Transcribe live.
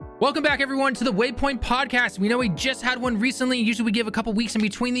Welcome back, everyone, to the Waypoint Podcast. We know we just had one recently. Usually we give a couple weeks in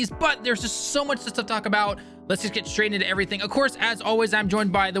between these, but there's just so much stuff to talk about. Let's just get straight into everything. Of course, as always, I'm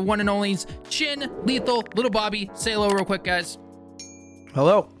joined by the one and onlys, Chin, Lethal, Little Bobby. Say hello real quick, guys.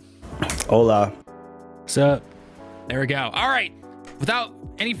 Hello. Hola. What's up? There we go. All right. Without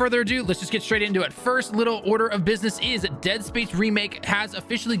any further ado, let's just get straight into it. First little order of business is Dead Space Remake has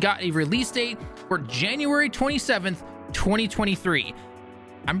officially got a release date for January 27th, 2023.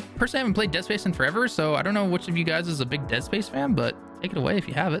 I personally haven't played Dead Space in forever, so I don't know which of you guys is a big Dead Space fan, but take it away if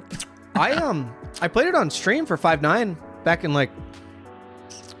you have it. I played it on stream for 5.9 back in like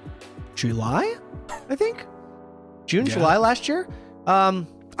July, I think. July last year.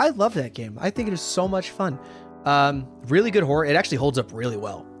 I love that game. I think it is so much fun. Really good horror. It actually holds up really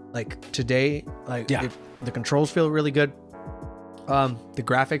well. Like today, the controls feel really good. The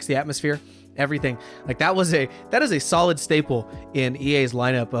graphics, the atmosphere, everything. Like that is a solid staple in EA's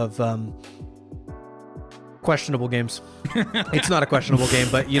lineup of questionable games. It's not a questionable game,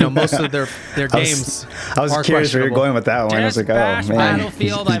 but you know, most of their games. I was curious where you're going with that one. I was like, bash man.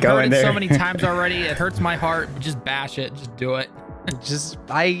 Battlefield. I've heard it so many times already. It hurts my heart. Just bash it. Just do it.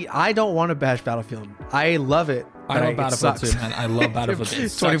 I don't want to bash Battlefield. I love it. I love Battlefield too, man. I love Battlefield.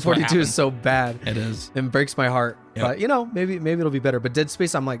 2042 is so bad. It is. It breaks my heart. Yep. But you know, maybe it'll be better. But Dead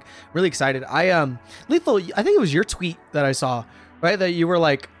Space, I'm like really excited. Lethal, I think it was your tweet that I saw, right? That you were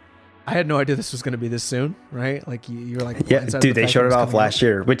like, I had no idea this was going to be this soon, right? Like you were like, yeah, dude, they showed it off last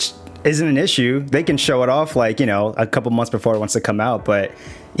year, which isn't an issue. They can show it off like, you know, a couple months before it wants to come out. But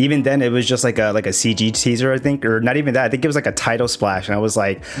even then, it was just like a CG teaser, I think, or not even that. I think it was like a title splash. And I was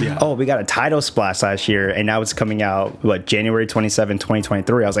like, oh, we got a title splash last year. And now it's coming out, January 27,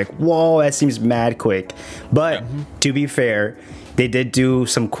 2023. I was like, whoa, that seems mad quick. But to be fair, they did do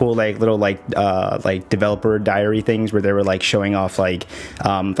some cool little developer diary things where they were like showing off like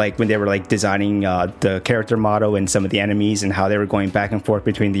when they were like designing the character model and some of the enemies and how they were going back and forth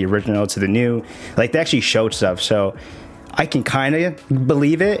between the original to the new. Like they actually showed stuff, so I can kind of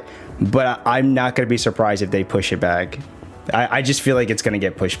believe it, but I'm not going to be surprised if they push it back. I just feel like it's going to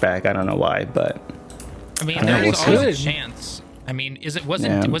get pushed back. I don't know why, but I mean, there's always a chance. I mean, was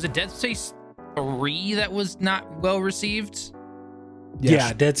it Dead Space 3 that was not well received? Yes.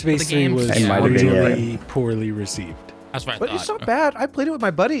 Yeah, Dead Space 3 was really poorly received. That's what I thought. But it's not bad. I played it with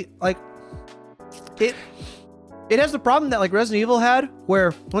my buddy. Like, it has the problem that like Resident Evil had,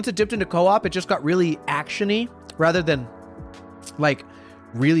 where once it dipped into co-op, it just got really action-y rather than like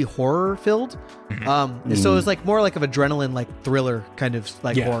really horror filled. So it was like more like of adrenaline, like thriller kind of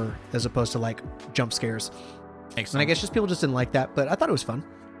like horror as opposed to like jump scares. Makes sense. And I guess just people just didn't like that, but I thought it was fun.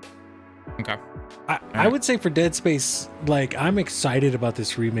 Okay. I would say for Dead Space, like I'm excited about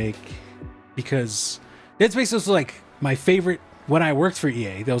this remake because Dead Space was like my favorite when I worked for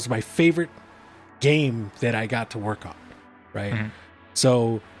EA. That was my favorite game that I got to work on, right?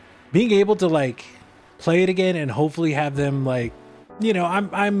 So being able to like play it again and hopefully have them like, you know,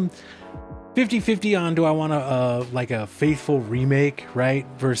 I'm 50-50 on do I want like a faithful remake, right?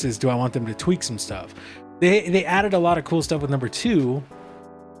 Versus do I want them to tweak some stuff. They added a lot of cool stuff with number 2.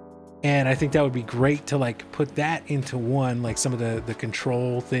 And I think that would be great to like put that into one, like some of the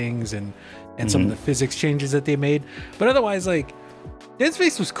control things and some of the physics changes that they made. But otherwise, like Dead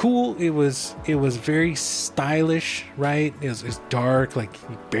Space was cool. It was very stylish, right? It was dark, like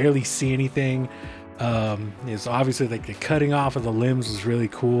you barely see anything. It's obviously like the cutting off of the limbs was really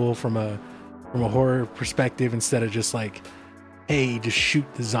cool from a horror perspective instead of just like, hey, just shoot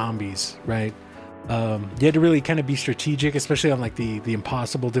the zombies, right? You had to really kind of be strategic, especially on like the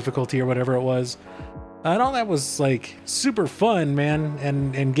impossible difficulty or whatever it was. And all that was like super fun, man.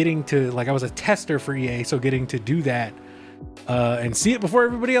 And getting to like, I was a tester for EA, so getting to do that and see it before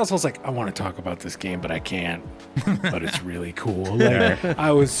everybody else, I was like, I want to talk about this game, but I can't. But it's really cool. Like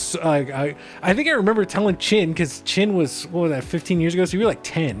I was like, I think I remember telling Chin, because Chin was, what was that, 15 years ago? So you were like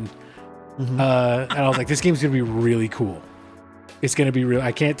 10. And I was like, this game's gonna be really cool. It's going to be real.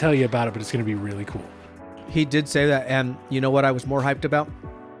 I can't tell you about it, but it's going to be really cool. He did say that. And you know what I was more hyped about?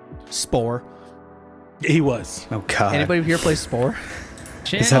 Spore. He was. Oh, God. Anybody here play Spore?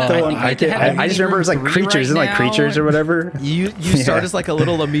 Is that the one? I just remember it was like creatures, isn't like creatures or whatever. You start as like a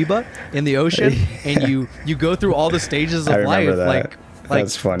little amoeba in the ocean, and you go through all the stages of life, that. like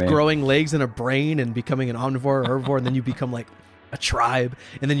That's funny. Growing legs and a brain, and becoming an omnivore or herbivore, and then you become like a tribe,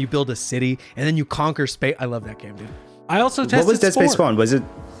 and then you build a city, and then you conquer space. I love that game, dude. I also tested What was Dead Space Spore. 1? Was it?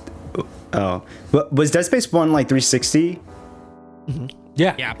 Oh, was Dead Space 1 like 360?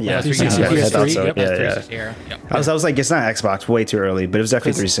 Yeah. Yeah. Yeah, 360 I thought PS3. so. Yep. Yeah, That's yeah. 360 era. Yep. I was like, it's not Xbox, way too early, but it was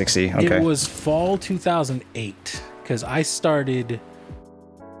definitely 360. Okay. It was fall 2008 because I started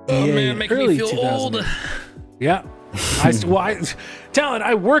Oh man, making me feel old. Yeah. Talon,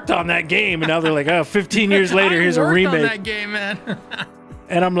 I worked on that game, and now they're like, oh, 15 years later, here's a remake. On that game, man.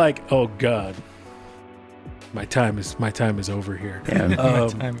 And I'm like, oh god, my time is over here.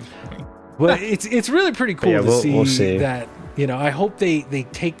 Yeah. But it's really pretty cool to see that. You know, I hope they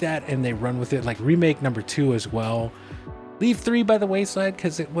take that and they run with it. Like remake number 2 as well. Leave 3 by the wayside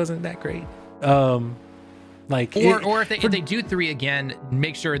because it wasn't that great. Or if they do 3 again,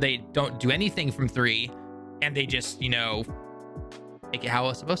 make sure they don't do anything from 3, and they just make it how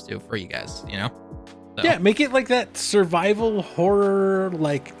it's supposed to for you guys. So. Yeah, make it like that survival horror,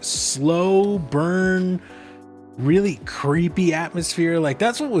 like slow burn, really creepy atmosphere. Like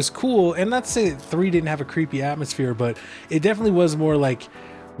that's what was cool. And not to say that 3 didn't have a creepy atmosphere, but it definitely was more like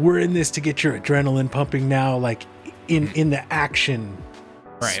we're in this to get your adrenaline pumping now, like in the action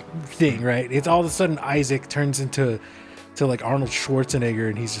thing, right? It's all of a sudden Isaac turns into like Arnold Schwarzenegger,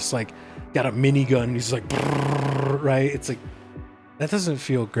 and he's just like got a minigun, and he's like brrr, right? It's like that doesn't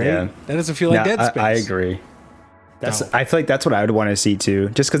feel great. Yeah. That doesn't feel like Dead Space. I agree. I feel like that's what I would want to see too,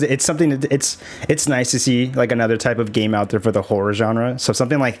 just because it's something that it's nice to see like another type of game out there for the horror genre. So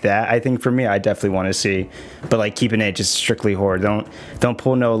something like that, I think for me, I definitely want to see. But like keeping it just strictly horror. Don't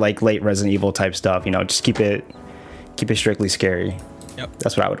pull no like late Resident Evil type stuff. Just keep it strictly scary. Yep.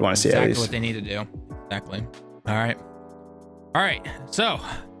 That's what I would want to see. Exactly at least. what they need to do. Exactly. All right. So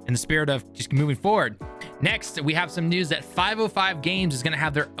in the spirit of just moving forward, next we have some news that 505 Games is going to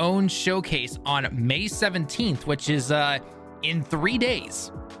have their own showcase on May 17th, which is in 3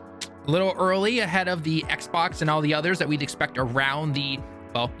 days. A little early ahead of the Xbox and all the others that we'd expect around the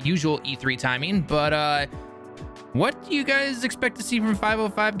usual E3 timing. But what do you guys expect to see from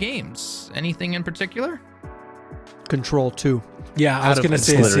 505 Games? Anything in particular? Control 2. Yeah, I was going to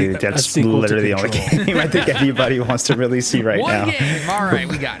say that's literally the only game I think anybody wants to really see right now. One game. All right,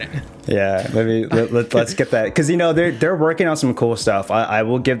 we got it. Yeah, let's get that, because they're working on some cool stuff. I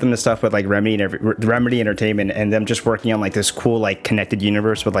will give them the stuff with like Remedy Entertainment, and them just working on like this cool like connected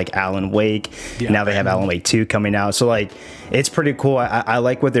universe with like Alan Wake. Yeah, now they have Alan Wake 2 coming out, so like it's pretty cool. I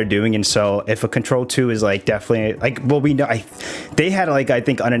like what they're doing, and so if a Control 2 is like definitely like, well, we know they had like I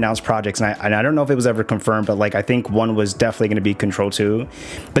think unannounced projects, and I don't know if it was ever confirmed, but like I think one was definitely going to be Control 2.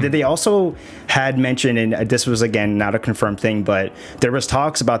 But they also had mentioned, and this was again not a confirmed thing, but there was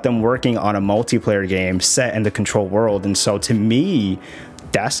talks about them working on a multiplayer game set in the Control world. And so to me,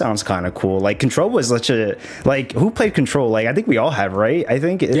 that sounds kind of cool. Like Control was such a, like, who played Control? Like I think we all have, right? I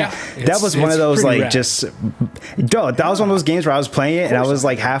think that was one of those like rad. That was one of those games where I was playing it and I was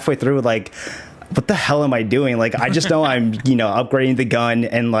like halfway through like, what the hell am I doing? Like, I just know I'm, upgrading the gun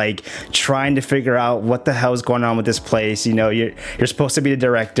and like trying to figure out what the hell is going on with this place. You're supposed to be the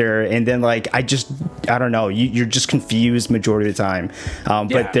director, and then like I don't know. You're just confused majority of the time.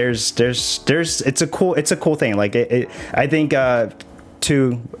 But there's it's a cool thing. Like I think.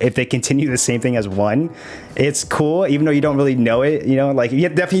 2, if they continue the same thing as 1, it's cool, even though you don't really know it. Like you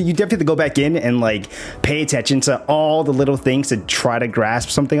definitely have to go back in and like pay attention to all the little things to try to grasp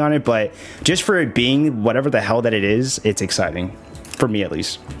something on it. But just for it being whatever the hell that it is, it's exciting for me at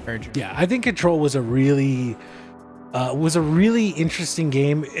least. Yeah, I think Control was a really interesting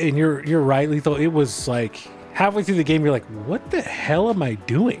game, and you're right, Lethal. It was like halfway through the game, you're like, what the hell am I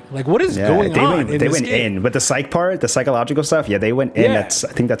doing? Like, what is going on? They went in with the psych part, the psychological stuff. Yeah, they went in. I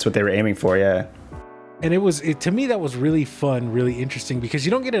think that's what they were aiming for. Yeah. And to me, that was really fun, really interesting, because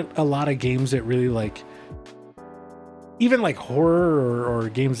you don't get a lot of games that really like, even like horror or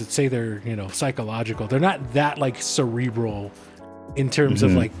games that say they're, psychological. They're not that like cerebral in terms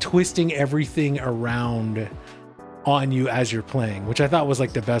of like twisting everything around on you as you're playing, which I thought was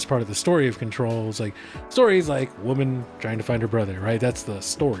like the best part of the story of Control. Is like stories like woman trying to find her brother, right? That's the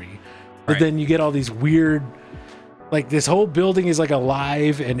story. But then you get all these weird, like this whole building is like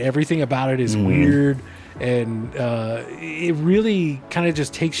alive and everything about it is weird, and it really kind of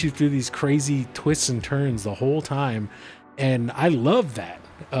just takes you through these crazy twists and turns the whole time, and I love that.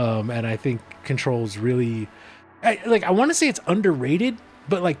 And I think Control is really, I want to say it's underrated.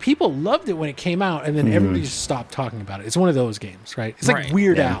 But like people loved it when it came out, and then everybody just stopped talking about it. It's one of those games, right? It's like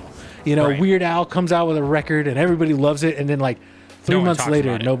Weird Al. Weird Al comes out with a record, and everybody loves it, and then like 3 months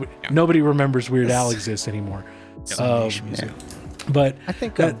later, nobody remembers Weird Al exists anymore. But I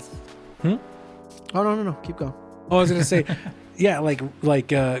think that's. Oh no! Keep going. I was gonna say, like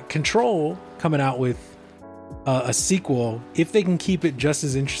Control coming out with a sequel, if they can keep it just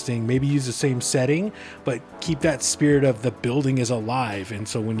as interesting, maybe use the same setting, but keep that spirit of the building is alive, and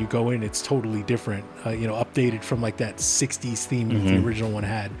so when you go in, it's totally different. Updated from like that 60s theme that the original one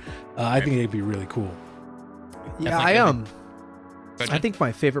had. I think it'd be really cool. Yeah, I think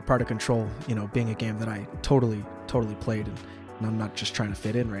my favorite part of Control, being a game that I totally played, and I'm not just trying to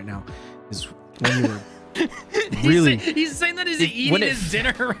fit in right now, is when you were really. He's saying that he's eating his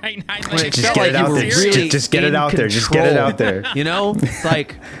dinner right now. Just get it out there. Just get it out there. Just get it out there.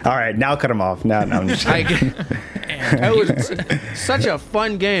 Like. All right, now cut him off. No, I'm just kidding. It was such a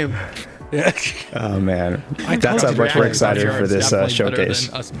fun game. Oh man, that's how much we're excited for this showcase.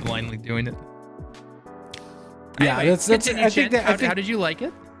 Than us blindly doing it. Yeah, anyway, that's. I think how did you like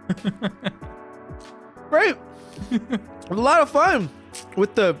it? Great. A lot of fun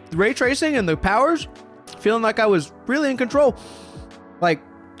with the ray tracing and the powers. Feeling like I was really in control, like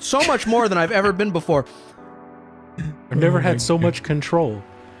so much more than I've ever been before. I've never had so much control.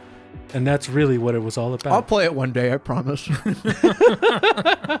 And that's really what it was all about. I'll play it one day, I promise. Or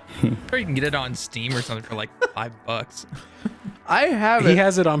you can get it on Steam or something for like $5. I have it. He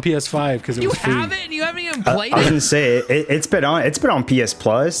has it on PS5 because it was free. You have it and you haven't even played I was it? gonna say it's been on PS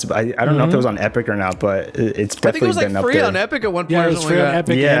Plus. I don't know if it was on Epic or not, but it's definitely been up there. I think it was like free on Epic at one point. Yeah, it was free on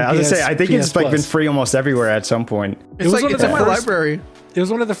Epic. Yeah, I was gonna say I think it's like been free almost everywhere at some point. It's like it's in my library. It was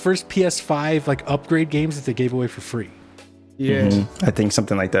one of the first PS5 like upgrade games that they gave away for free. Yeah, I think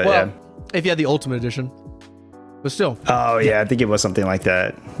something like that. Well, if you had the Ultimate Edition, but still. Oh yeah, I think it was something like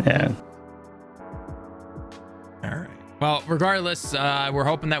that. Yeah. All right. Well, regardless, we're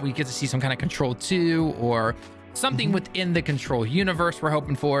hoping that we get to see some kind of Control 2 or something within the Control universe. We're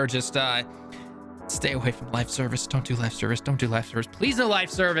hoping for. Just stay away from live service. Don't do live service. Don't do live service. Please, no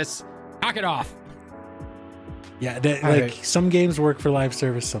live service. Knock it off. Yeah, some games work for live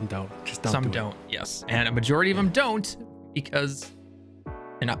service, some don't. Just don't. Some don't. Yes, and a majority of them don't because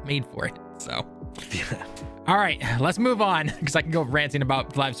they're not made for it. So. All right, let's move on because I can go ranting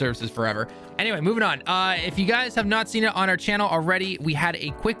about live services forever. Anyway, moving on. If you guys have not seen it on our channel already, we had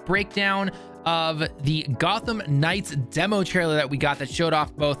a quick breakdown of the Gotham Knights demo trailer that we got that showed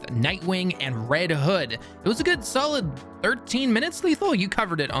off both Nightwing and Red Hood. It was a good solid 13 minutes, Lethal. You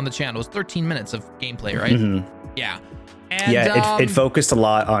covered it on the channel. It was 13 minutes of gameplay, right? Mm-hmm. Yeah. And, it focused a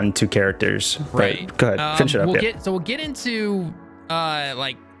lot on two characters. Right. Go ahead, finish it up. We'll get into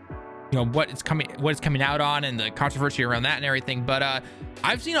what it's coming out on and the controversy around that and everything, but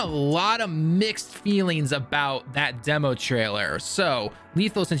I've seen a lot of mixed feelings about that demo trailer. So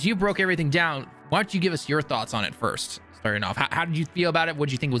Lethal, since you broke everything down, why don't you give us your thoughts on it first, starting off? How did you feel about it? What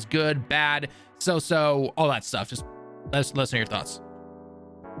did you think was good, bad, so all that stuff? Just let us know your thoughts.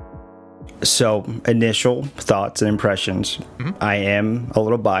 So, initial thoughts and impressions. I am a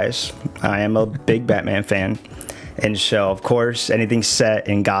little biased. I am a big Batman fan. And so, of course, anything set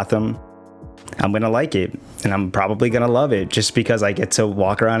in Gotham, I'm going to like it. And I'm probably going to love it just because I get to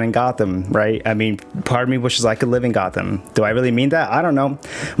walk around in Gotham, right? I mean, part of me wishes I could live in Gotham. Do I really mean that? I don't know.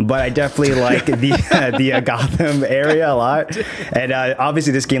 But I definitely like the Gotham area a lot. And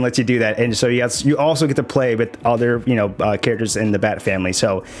obviously this game lets you do that. And so you also get to play with other, characters in the Bat family.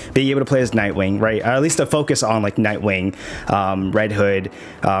 So being able to play as Nightwing, right? Or at least to focus on like Nightwing, Red Hood,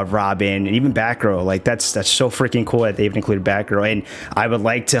 Robin, and even Batgirl. Like that's so freaking cool that they even included Batgirl. And I would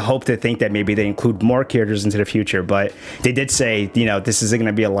like to hope to think that maybe they include more characters into the future, but they did say, this isn't going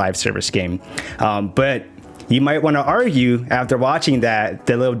to be a live service game. But you might want to argue after watching the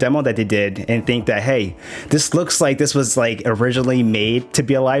little demo that they did and think that, hey, this looks like this was like originally made to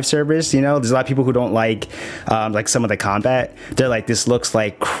be a live service. There's a lot of people who don't like some of the combat. They're like, this looks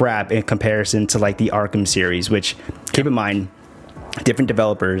like crap in comparison to like the Arkham series, which keep in mind, different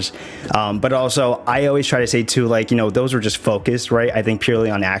developers, but also I always try to say too, those were just focused, right? I think purely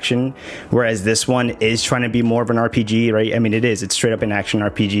on action, whereas this one is trying to be more of an RPG, right? I mean, it's straight up an action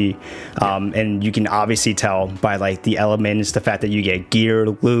RPG, and you can obviously tell by like the elements, the fact that you get gear,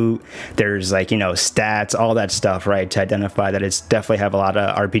 loot, there's stats, all that stuff, right? To identify that it's definitely have a lot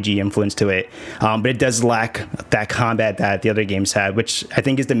of RPG influence to it, but it does lack that combat that the other games had, which I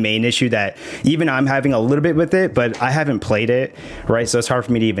think is the main issue that even I'm having a little bit with it, but I haven't played it. Right, so it's hard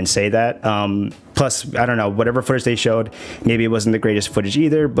for me to even say that. Plus, I don't know, whatever footage they showed, maybe it wasn't the greatest footage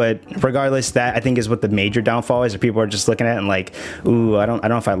either. But regardless, that I think is what the major downfall is. That people are just looking at it and like, ooh, I don't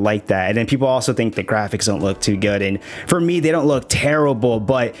know if I like that. And then people also think the graphics don't look too good. And for me, they don't look terrible.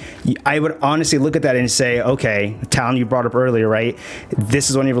 But I would honestly look at that and say, okay, Talon, you brought up earlier, right?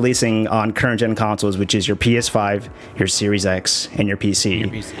 This is only releasing on current gen consoles, which is your PS5, your Series X, and your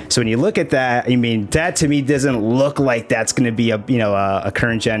PC. So when you look at that, I mean, that to me doesn't look like that's going to be a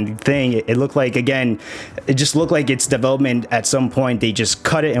current gen thing. It looked like, again, again, it just looked like its development at some point they just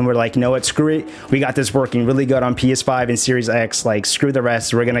cut it and we're like, you know what, screw it, we got this working really good on PS5 and Series X, like screw the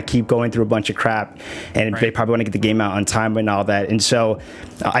rest, we're gonna keep going through a bunch of crap, and they probably want to get the game out on time and all that. And so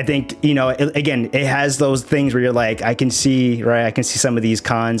I think, you know, it has those things where you're like, I can see some of these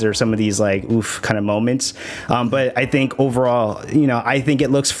cons or some of these like oof kind of moments, but I think overall, you know, I think it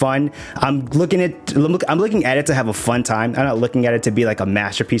looks fun. I'm looking at it to have a fun time. I'm not looking at it to be like a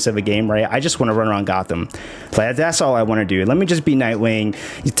masterpiece of a game, right? I just want to run around Gotham. Like, that's all I want to do. Let me just be Nightwing.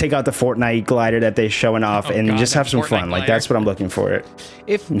 You take out the Fortnite glider that they're showing off, and just have some fun. Glider. Like, that's what I'm looking for.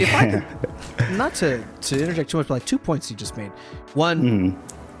 If I could, not to interject too much, but like 2 points you just made. One,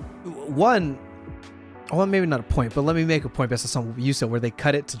 well, maybe not a point, but let me make a point based on something you said where they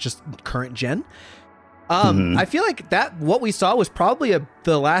cut it to just current gen. I feel like that what we saw was probably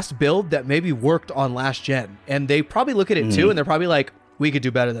the last build that maybe worked on last gen, and they probably look at it too, and they're probably like, we could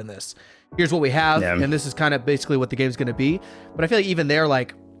do better than this. Here's what we have, and this is kind of basically what the game's going to be. But I feel like even they're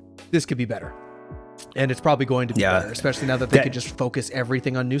like, this could be better, and it's probably going to be better, especially now that they could just focus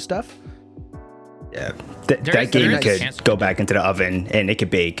everything on new stuff. Yeah, that game could go back into the oven and it could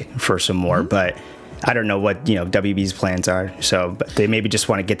bake for some more, but I don't know what, you know, WB's plans are. So but they maybe just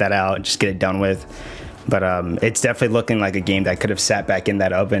want to get that out and just get it done with. But it's definitely looking like a game that could have sat back in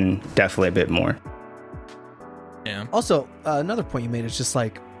that oven definitely a bit more. Yeah. Also, another point you made is just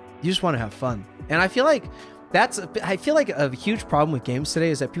like, you just want to have fun. And I feel like a huge problem with games today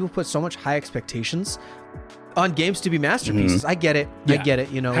is that people put so much high expectations on games to be masterpieces. I get it. Yeah. I get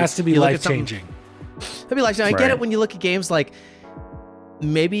it. You know, it has to be life-changing. It'd be life-changing. I get it when you look at games like,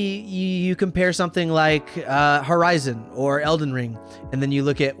 maybe you compare something like Horizon or Elden Ring, and then you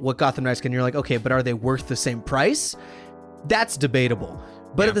look at what Gotham Knights can, and you're like, okay, but are they worth the same price? That's debatable.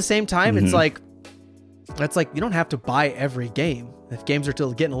 But at the same time, it's like, that's like, you don't have to buy every game. If games are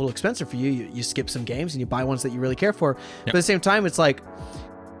still getting a little expensive for you, you skip some games and you buy ones that you really care for. But at the same time, it's like,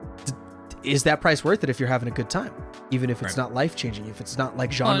 is that price worth it if you're having a good time? Even if it's not life-changing, if it's not like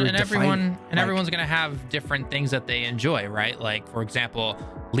genre defining. Everyone's going to have different things that they enjoy, right? Like, for example,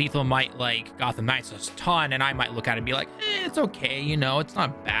 Lethal might like Gotham Knights a ton, and I might look at it and be like, it's okay, you know, it's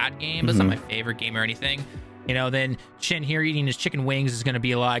not a bad game, but it's not my favorite game or anything. You know, then Shin here eating his chicken wings is going to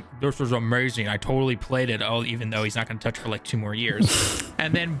be like, this was amazing. I totally played it. Oh, even though he's not going to touch it for like 2 more years.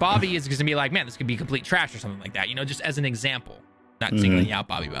 And then Bobby is going to be like, man, this could be complete trash or something like that. You know, just as an example. Not singling you out,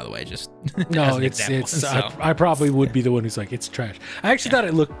 Bobby, by the way. Just no, it's. So. I probably would be the one who's like, it's trash. I actually thought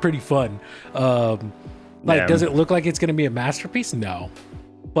it looked pretty fun. Does it look like it's going to be a masterpiece? No,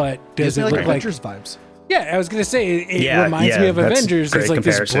 but does it look like Avengers vibes? Yeah, I was going to say it reminds me of Avengers. It's like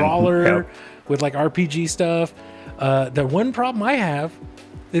this brawler with like RPG stuff. The one problem I have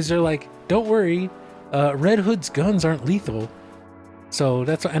is they're like, don't worry, Red Hood's guns aren't lethal. So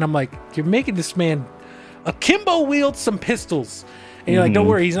that's, and I'm like, you're making this man. Akimbo wields some pistols, and you're like, don't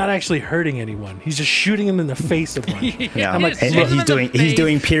worry, he's not actually hurting anyone. He's just shooting him in the face of one. I'm like, and he's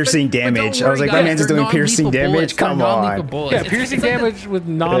doing piercing damage. I was like, my man's doing piercing damage. Come on. Yeah, piercing damage with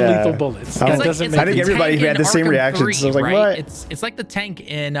non-lethal bullets. I think everybody had the same reaction. So I was like, what? It's like the tank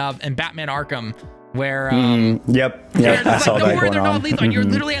in Batman Arkham. Where I saw that going they're on. not lethal. You're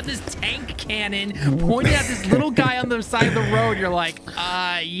literally at this tank cannon pointing at this little guy on the side of the road. You're like,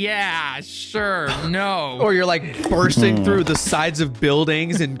 yeah, sure, no. Or you're like bursting through the sides of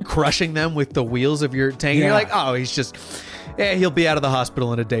buildings and crushing them with the wheels of your tank. Yeah. You're like, oh, he'll be out of the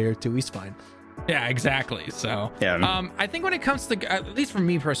hospital in a day or 2. He's fine. Yeah, exactly. So, I think when it comes to, at least for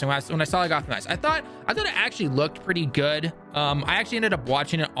me personally, when I saw Gotham Knights, I thought it actually looked pretty good. I actually ended up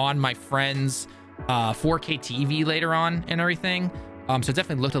watching it on my friend's 4K TV later on and everything. So it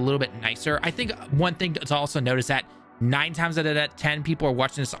definitely looked a little bit nicer. I think one thing to also notice that 9 times out of 10 people are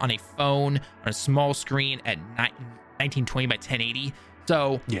watching this on a phone on a small screen at 1920 by 1080.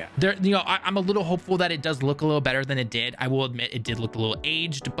 So I'm a little hopeful that it does look a little better than it did. I will admit it did look a little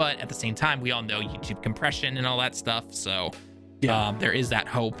aged, but at the same time, we all know YouTube compression and all that stuff. So there is that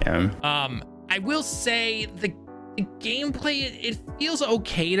hope. I will say the gameplay, it feels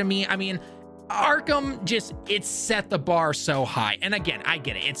okay to me. I mean, Arkham it set the bar so high. And again, I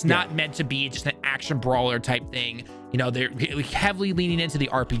get it. It's not meant to be just an action brawler type thing. You know, they're heavily leaning into the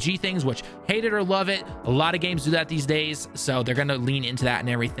RPG things, which hate it or love it. A lot of games do that these days. So they're going to lean into that and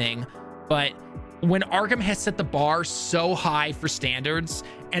everything. But when Arkham has set the bar so high for standards,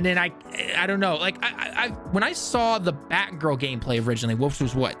 and then I don't know, like I when I saw the Batgirl gameplay originally, which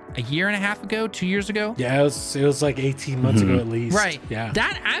was what, a year and a half ago, 2 years ago? Yeah, it was like 18 months ago at least. Right. Yeah.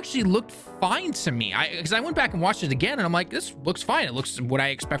 That actually looked fine to me. Because I went back and watched it again, and I'm like, this looks fine. It looks what I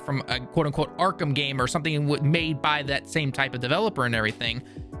expect from a quote unquote Arkham game or something made by that same type of developer and everything.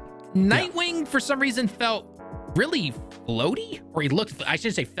 Nightwing for some reason felt really floaty, or I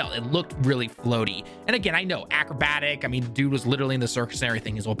shouldn't say felt, it looked really floaty. And again, I know acrobatic, I mean, dude was literally in the circus and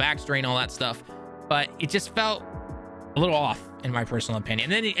everything, his whole backstory and all that stuff, but it just felt a little off in my personal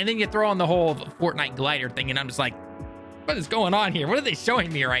opinion. And then you throw on the whole Fortnite glider thing, and I'm just like, what is going on here? What are they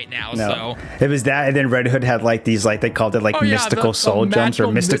showing me right now? No. So it was that, and then Red Hood had like these, like they called it like mystical soul jumps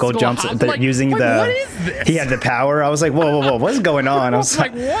or mystical jumps. They're like, using what is this? He had the power. I was like, whoa, what's going on? I was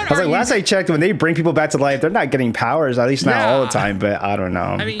like, last I checked, when they bring people back to life, they're not getting powers, at least not all the time. But I don't know.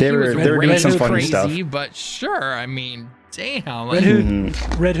 I mean, they were doing some funny stuff. But sure, I mean, damn.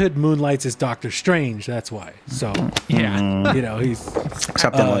 Red Hood moonlights as Doctor Strange. That's why. So yeah, you know, he's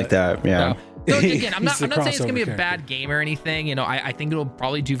something like that. Yeah. So again, I'm not saying it's gonna be a bad game or anything. You know, I think it'll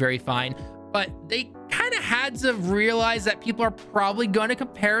probably do very fine. But they kind of had to realize that people are probably going to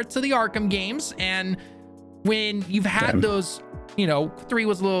compare it to the Arkham games. And when you've had those, you know, 3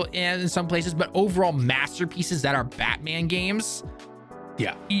 was a little in some places, but overall masterpieces that are Batman games,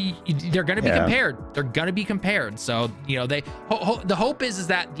 they're going to be compared. They're going to be compared. So, you know, the hope is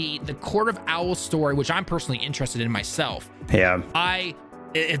that the Court of Owls story, which I'm personally interested in myself. Yeah.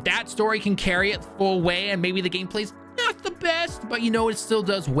 If that story can carry it full way, and maybe the gameplay's not the best, but you know, it still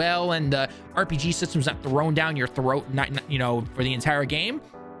does well, and the RPG system's not thrown down your throat, you know, for the entire game.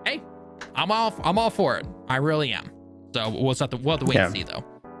 Hey, I'm all for it. I really am. So we'll have to wait and see, though.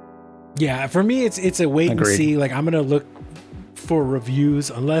 Yeah, for me, it's a wait and see. Like, I'm gonna look for reviews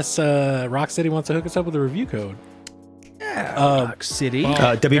unless Rocksteady wants to hook us up with a review code. City.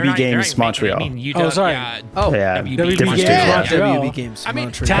 WB Games Montreal. I mean, sorry. WB Games. I mean,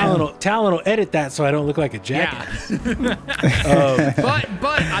 Montreal. Talon will edit that so I don't look like a jackass.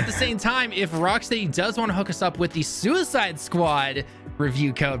 But at the same time, if Rocksteady does want to hook us up with the Suicide Squad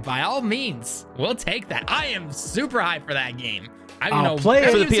review code, by all means, we'll take that. I am super hyped for that game. I'll play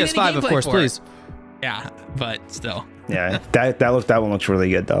it for the PS5, of course, please. Yeah, but still. Yeah, that one looks really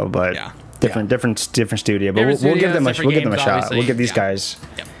good though. But different studio, but we'll give them a shot. We'll give these guys.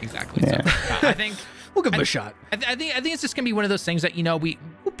 Yep, exactly. So, I think we'll give them a shot. I think it's just gonna be one of those things that, you know, we're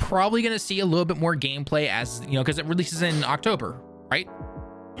probably gonna see a little bit more gameplay, as you know, because it releases in October, right?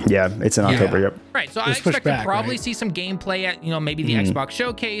 Yeah, it's in October. Yep. Right. So I expect to probably see some gameplay at, you know, maybe the Xbox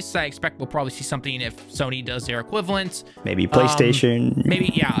showcase. I expect we'll probably see something if Sony does their equivalent. Maybe PlayStation.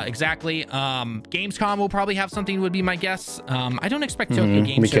 Exactly. Gamescom will probably have something, would be my guess. I don't expect Tokyo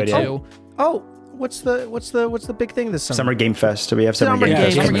Game Show too. Oh, what's the big thing this summer? Summer Game Fest. We have Summer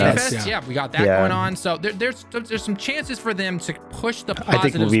Game Fest. Yeah, we got that going on. So there's some chances for them to push the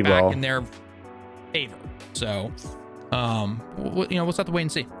positives back in their favor. So. You know, we'll have to wait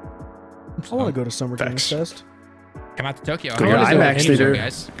and see. I want to go to Summer Games Fest. Come out to Tokyo. IMAX theater,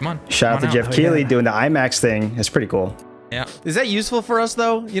 guys. Come on. Shout out to Jeff Keighley doing the IMAX thing. It's pretty cool. Yeah. Is that useful for us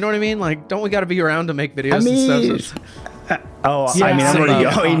though? You know what I mean? Like, don't we got to be around to make videos and stuff? I mean, I'm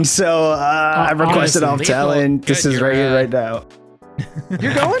already going, so I've requested off talent. This is right here, right now.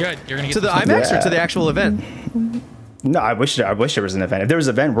 You're going? Good. You're gonna get to the IMAX or to the actual event? No, I wish there was an event. If there was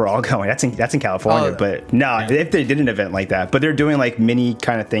an event, we're all going. That's in California, but no, if they did an event like that, but they're doing like mini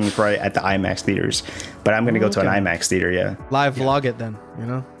kind of things right at the IMAX theaters. But I'm gonna go to an IMAX theater, live vlog it then, you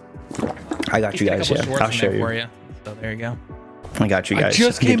know. I got you guys. I'll show you. So there you go. I got you guys. I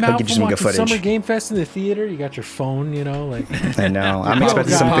just came out from watching Summer Game Fest in the theater. You got your phone, you know, like. I know. I'm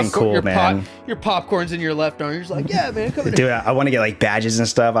expecting something cool, man. Your popcorn's in your left arm. You're just like, yeah, man, come in. Dude, I want to get like badges and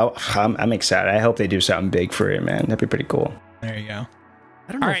stuff. I'm excited. I hope they do something big for it, man. That'd be pretty cool. There you go.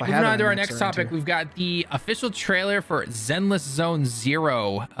 I don't know. All right, moving on to our next topic. We've got the official trailer for Zenless Zone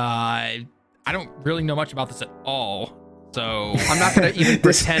Zero. I don't really know much about this at all. So I'm not gonna even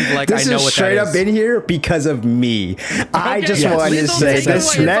pretend like I know what that is. This is straight up in here because of me. I just wanted to say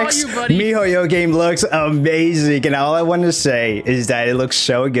this next MiHoYo game looks amazing, and all I wanted to say is that it looks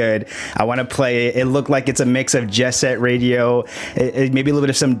so good. I want to play it. It looked like it's a mix of Jet Set Radio, maybe a little bit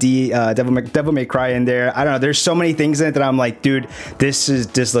of some Devil May Cry in there. I don't know. There's so many things in it that I'm like, dude,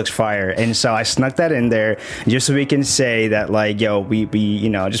 this looks fire. And so I snuck that in there just so we can say that, like, yo, we you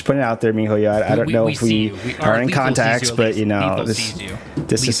know, just putting it out there, MiHoYo. I don't know if we are in contact. But you know,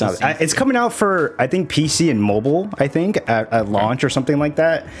 this is something. It's coming out for, I think, PC and mobile. I think at launch or something like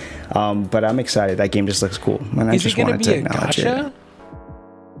that. But I'm excited. That game just looks cool, and I just wanted to acknowledge it.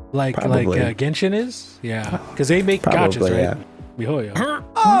 Like Genshin is, because they make gachas, right? MiHoYo.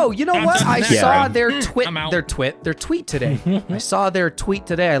 Oh, you know what? I saw their tweet today. I saw their tweet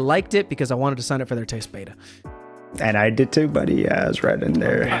today. I liked it because I wanted to sign up for their taste beta. And I did too, buddy. Yeah, I was right in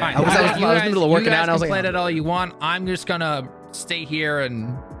there. I was in the middle of working out, and I was like, "Play it all you want. I'm just gonna stay here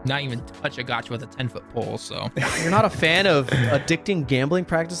and not even touch a gacha with a 10-foot pole. So You're not a fan of addicting gambling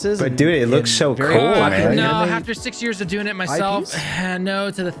practices? But dude, it looks so cool, man. no, after 6 years of doing it myself, no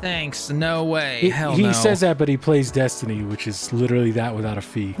to the thanks. No way. Hell he no. says that, but he plays Destiny, which is literally that without a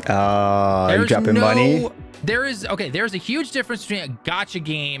fee. You dropping money? There's a huge difference between a gacha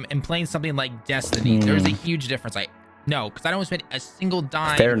game and playing something like Destiny. There's a huge difference. Because I don't spend a single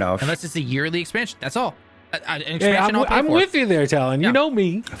dime. Fair enough. Unless it's a yearly expansion. That's all. An Hey, expansion I'll pay I'm for. with you there, Talon. Yeah. You know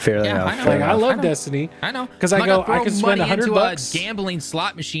me. Fair Yeah, enough. I know. fair Like, I enough. love know. Destiny. I know. 'Cause I'm I not go, gonna I can throw spend money into $100. a gambling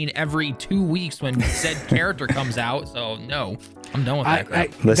slot machine every 2 weeks when said character comes out. So no, I'm done with that crap.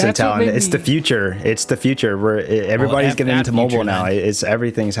 Listen, that's what Talon, made it's the me- future. It's the future. Everybody's F getting that into mobile future, now. then. It's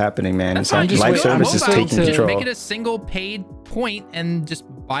everything's happening, man. That's It's fine. like just live wait- service is mobile taking to control. Make it a single paid point and just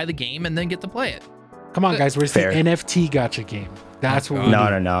buy the game and then get to play it. Come on, guys. Where's the Fair. NFT gacha game? That's what we No,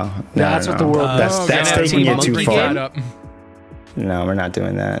 need. no. That's what the world That's does. that's Okay, taking it I'll too bring far. that up. No, we're not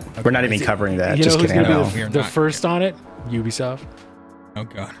doing that. We're not even covering that. You know Just who's kidding. I going know. to be We're the not. first on it? Ubisoft. Oh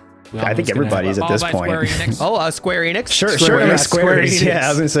god. I think everybody's at this Followed by point. Square Enix. Oh, Square Enix? Sure, Square Square Enix. is. Yeah, I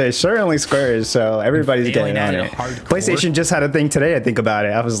was gonna say sure, only Square is. So everybody's Failing getting on at it. it hardcore. PlayStation just had a thing today. I think about it.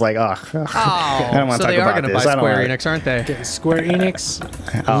 I was like, I don't want so to they talk are about going to this. buy I don't Square wanna- Enix, aren't they? Okay, Square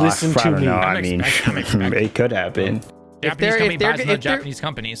Enix, Oh, listen I to don't me. know. I'm I mean, expecting. it could happen. Japanese company they're- buys another if they're- Japanese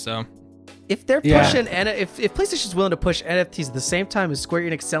company, so If they're Yeah. pushing, and if PlayStation's willing to push NFTs at the same time as Square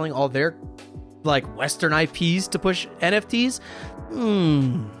Enix selling all their like Western IPs to push NFTs,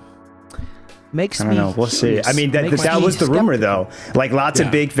 makes I me. don't know. We'll see. curious. I mean, that Makes that me was the rumor, skeptical. though. Like, lots Yeah.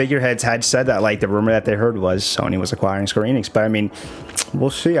 of big figureheads had said that. Like, the rumor that they heard was Sony was acquiring Square Enix. But I mean, we'll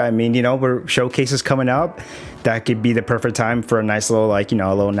see. I mean, we're showcases coming up. That could be the perfect time for a nice little, like, a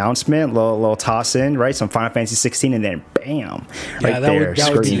little announcement, little toss in, right? Some Final Fantasy 16, and then bam, right that there, would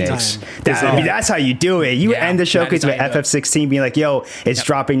Square be the Enix. time. I mean, that's how you do it. You Yeah, end the that showcase is how with you do it. FF16 being like, yo, it's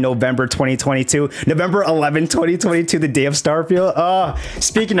dropping November 2022, November 11, 2022, the day of Starfield. Oh,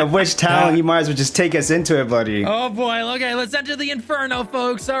 speaking of which, Talon, you might as well just take us into it, buddy. oh boy, okay, let's enter the inferno,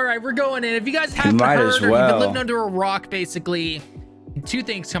 folks. All right, we're going in. If you guys haven't Might heard as or you've well. been living under a rock, basically, two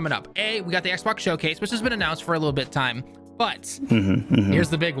things coming up. A, we got the Xbox Showcase, which has been announced for a little bit of time, but here's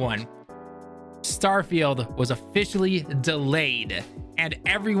the big one. Starfield was officially delayed, and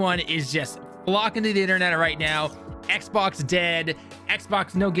everyone is just flocking to the internet right now. Xbox dead,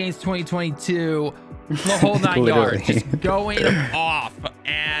 Xbox no games 2022, the whole nine yards, Literally. just going off.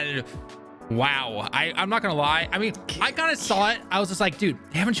 And wow, I'm not gonna lie. I mean, I kind of saw it. I was just like, dude,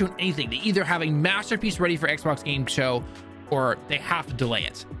 they haven't shown anything. They either have a masterpiece ready for Xbox Game Show, or they have to delay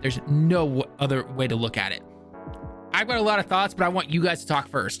it. There's no other way to look at it. I've got a lot of thoughts, but I want you guys to talk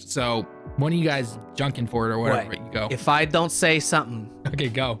first. So one of you guys junking for it or whatever, What? you go. If I don't say something, Okay,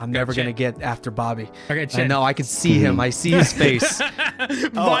 go. I'm never going to get after Bobby. Okay, I Chin. know. I can see him. I see his face.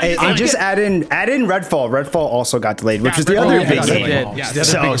 Oh, and just add in Redfall. Redfall also got delayed, which Yeah, is the Redfall other got big delayed. game. Yeah, The other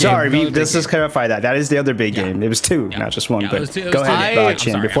So big sorry, game. let's just clarify that. That is the other big Yeah. game. It was two, Yeah. not just one. Yeah, it but was two- it go was ahead, two. I'm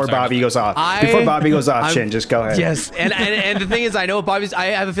Chin. sorry, Before I'm sorry Bobby about goes off. I- Before Bobby goes off, I'm- Chin, just go ahead. Yes, and the thing is, I know Bobby's. I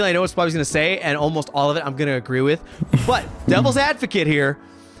have a feeling I know what Bobby's going to say, and almost all of it I'm going to agree with. But devil's advocate here,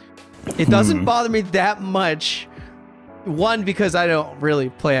 it doesn't bother me that much. One, because I don't really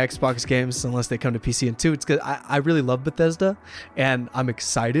play Xbox games unless they come to PC, and two, it's because I really love Bethesda, and I'm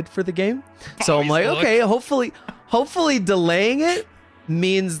excited for the game. So I'm like, Always look. okay, hopefully delaying it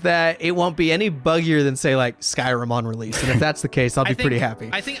means that it won't be any buggier than, say, like Skyrim on release. And if that's the case, I'll be pretty happy.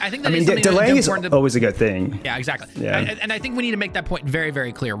 I think that I mean, is something delaying is important to- always a good thing. Yeah, exactly. Yeah. And I think we need to make that point very,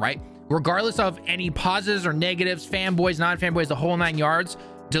 very clear, right? Regardless of any positives or negatives, fanboys, non-fanboys, the whole nine yards,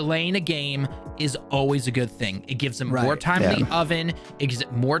 delaying a game is always a good thing. It gives them more Right. time in Yeah. the oven. It gives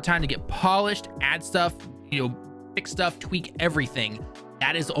it more time to get polished, add stuff, fix stuff, tweak everything.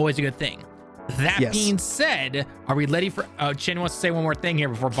 That is always a good thing. That Yes. being said, are we ready for... Chin wants to say one more thing here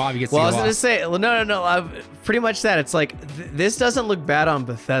before Bobby gets Well, I to was go going to off. say, well, no. I've pretty much that. It's like, this doesn't look bad on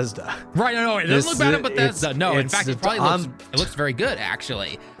Bethesda. Right, no, it This- doesn't look bad on Bethesda. it's- No, in it's- fact, it probably it looks very good,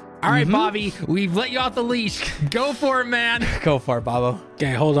 actually. All right, Mm-hmm. Bobby, we've let you off the leash. Go for it, man. Go for it, Babo.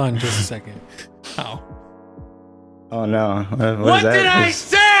 Okay, hold on just a second. Oh. Oh no! What did I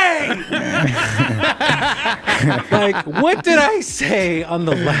say? Like, what did I say on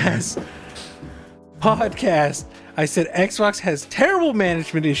the last podcast? I said Xbox has terrible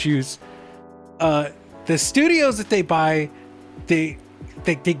management issues. The studios that they buy,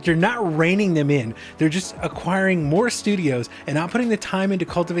 they're not reining them in. They're just acquiring more studios and not putting the time in to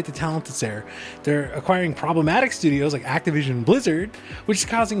cultivate the talent that's there. They're acquiring problematic studios like Activision and Blizzard, which is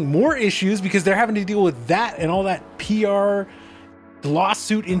causing more issues because they're having to deal with that and all that PR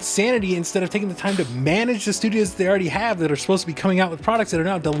lawsuit insanity instead of taking the time to manage the studios they already have that are supposed to be coming out with products that are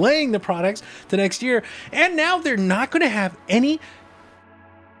now delaying the products to next year. And now they're not going to have any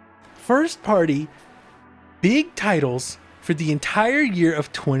first party big titles for the entire year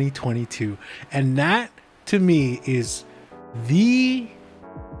of 2022. And that to me is the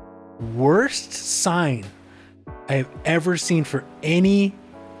worst sign I have ever seen for any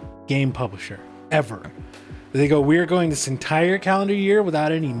game publisher ever. They go, we're going this entire calendar year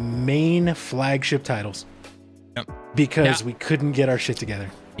without any main flagship titles. Yep. Because we couldn't get our shit together.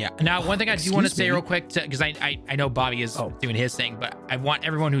 Yeah. Now, one thing I do want to say real quick, because I know Bobby is doing his thing, but I want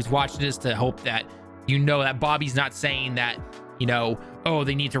everyone who's watching this to hope that you know that Bobby's not saying that, you know, oh,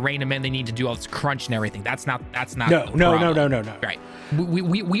 they need to rein them in, they need to do all this crunch and everything. That's not. No. Right.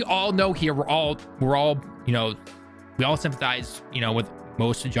 We all know here. We're all, you know, we all sympathize, you know, with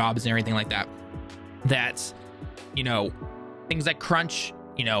most jobs and everything like that. That's, you know, things like crunch,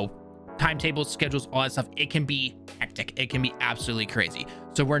 you know, timetables, schedules, all that stuff. It can be hectic. It can be absolutely crazy.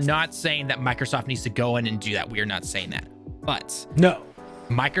 So we're not saying that Microsoft needs to go in and do that. We are not saying that. But no,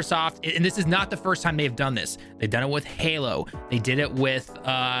 Microsoft, and this is not the first time they've done this. They've done it with Halo. They did it with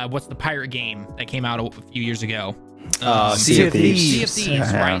what's the pirate game that came out a few years ago? Sea of Thieves. Sea of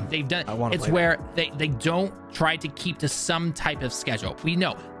Thieves, right? They've done. It's where that. they don't try to keep to some type of schedule. We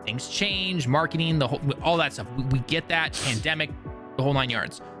know things change, marketing, the whole, all that stuff. We get that, pandemic, the whole 9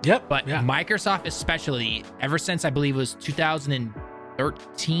 yards. Yep. But Microsoft, especially, ever since I believe it was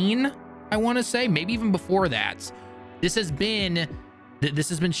 2013, I want to say, maybe even before that, this has been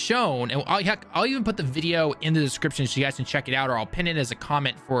shown, and I'll even put the video in the description so you guys can check it out, or I'll pin it as a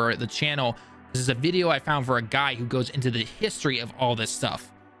comment for the channel. This is a video I found for a guy who goes into the history of all this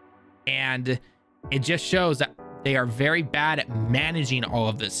stuff, and it just shows that they are very bad at managing all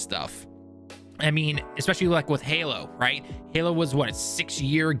of this stuff. I mean, especially like with Halo, right? Halo was what, a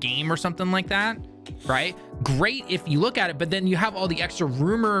 6-year game or something like that, right? Great if you look at it, but then you have all the extra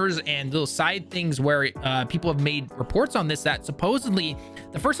rumors and little side things where people have made reports on this, that supposedly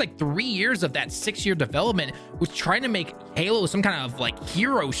the first like 3 years of that 6-year development was trying to make Halo some kind of like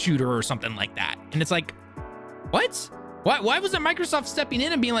hero shooter or something like that. And it's like, what? Why wasn't Microsoft stepping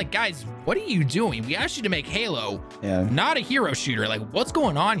in and being like, guys, what are you doing? We asked you to make Halo, not a hero shooter. Like, what's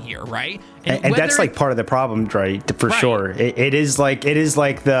going on here, right? And that's like part of the problem, right? For sure. It is like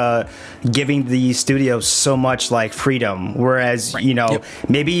the giving the studios so much like freedom. Whereas, you know,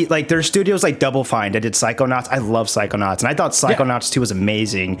 maybe like there's studios like Double Fine that did Psychonauts. I love Psychonauts. And I thought Psychonauts 2 was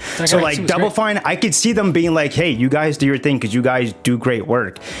amazing. So like Double Fine, I could see them being like, hey, you guys do your thing because you guys do great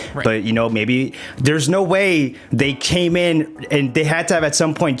work. But, you know, maybe there's no way they came in and they had to have at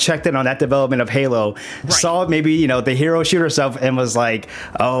some point checked in on that development of Halo, saw maybe, you know, the hero shooter stuff and was like,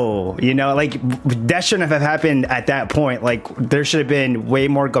 oh, you know, like that shouldn't have happened at that point. Like there should have been way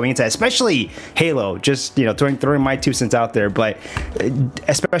more going into that, especially Halo, just, you know, throwing my 2 cents out there, but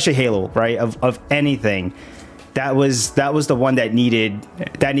especially Halo, right? Of anything. That was the one that needed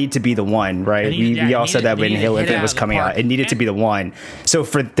to be the one, right? We all said that when Halo Infinite was coming out, it needed to be the one. So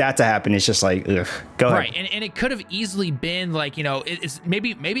for that to happen, it's just like, ugh, go ahead. Right, and it could have easily been like, you know, it's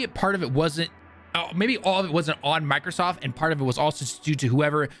maybe part of it wasn't, maybe all of it wasn't on Microsoft, and part of it was also due to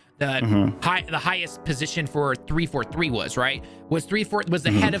whoever the highest position for 343 was, right? Was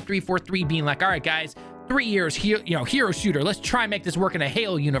the head of 343 being like, all right, guys, 3 years here, you know, hero shooter, let's try and make this work in a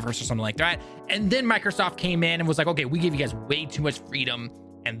Halo universe or something like that. And then Microsoft came in and was like, okay, we give you guys way too much freedom,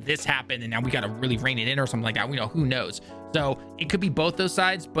 and this happened, and now we got to really rein it in or something like that. You know, who knows? So it could be both those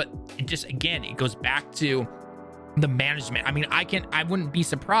sides, but it just, again, it goes back to the management. I mean, I wouldn't be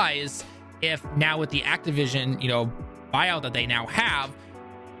surprised if now with the Activision, you know, buyout that they now have,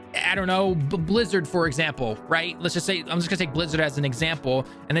 I don't know, Blizzard, for example, right? Let's just say, I'm just gonna take Blizzard as an example,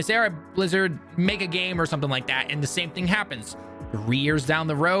 and they say, all right, Blizzard, make a game or something like that, and the same thing happens. 3 years down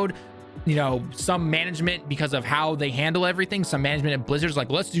the road, you know, some management, because of how they handle everything, some management at Blizzard's like,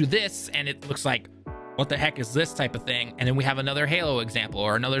 let's do this, and it looks like, what the heck is this type of thing? And then we have another Halo example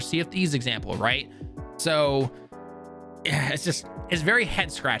or another Sea of Thieves example, right? So yeah, it's very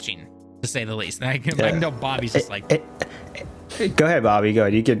head scratching, to say the least. And I know Bobby's just like, go ahead, Bobby. Go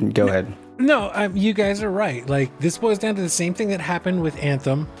ahead. You can go ahead. No, you guys are right. Like, this boils down to the same thing that happened with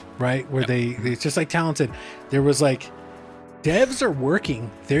Anthem, right? Where it's just like Talented. There was like, devs are working.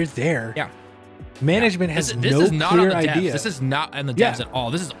 They're there. Yeah. Management has no clear idea. This is not on the devs at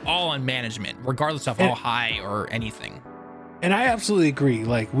all. This is all on management, regardless of how high or anything. And I absolutely agree.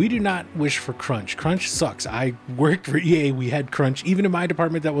 Like, we do not wish for crunch. Crunch sucks. I worked for EA. We had crunch. Even in my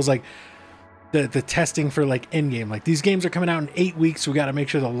department, that was like the testing for like Endgame. Like, these games are coming out in 8 weeks. We got to make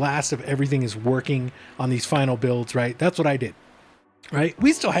sure the last of everything is working on these final builds, right? That's what I did. right?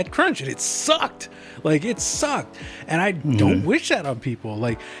 We still had crunch and it sucked. Like it sucked. And I don't wish that on people.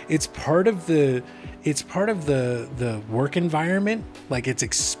 Like it's part of the work environment. Like it's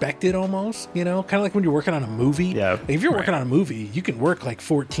expected almost, you know, kind of like when you're working on a movie. Yeah. Like if you're working on a movie, you can work like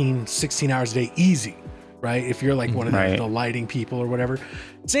 14, 16 hours a day easy, right? If you're like one of the lighting people or whatever.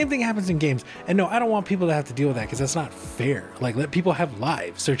 Same thing happens in games. And no, I don't want people to have to deal with that because that's not fair. Like let people have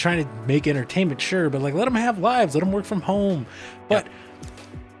lives. They're trying to make entertainment, sure, but like let them have lives. Let them work from home. But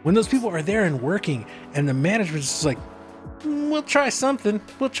when those people are there and working and the management's just like, we'll try something.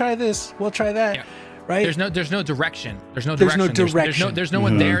 We'll try this. We'll try that. Yeah. Right? There's no direction. There's no direction. There's no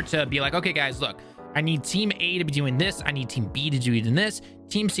one there to be like, okay, guys, look, I need team A to be doing this. I need team B to be doing this.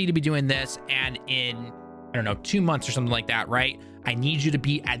 Team C to be doing this. And in, I don't know, 2 months or something like that, right? I need you to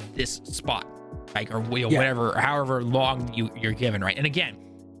be at this spot, like, or whatever, or however long you're given, right? And again,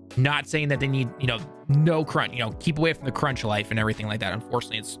 not saying that they need, no crunch, keep away from the crunch life and everything like that.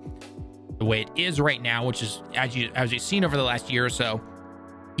 Unfortunately, it's the way it is right now, which is as you've seen over the last year or so,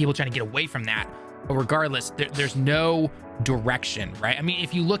 people trying to get away from that. But regardless, there's no direction, right? I mean,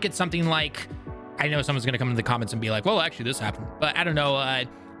 if you look at something like, I know someone's going to come into the comments and be like, well, actually this happened, but I don't know,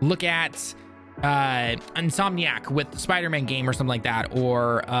 look at Insomniac with the Spider-Man game or something like that,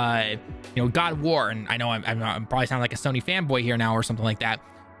 or God of War. And I know I'm probably sound like a Sony fanboy here now or something like that,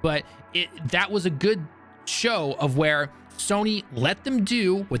 but that was a good show of where Sony let them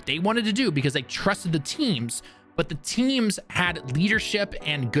do what they wanted to do because they trusted the teams, but the teams had leadership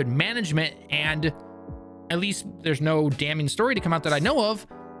and good management, and at least there's no damning story to come out that I know of.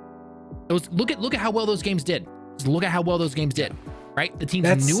 Look at how well those games did. Just look at how well those games did. Right, the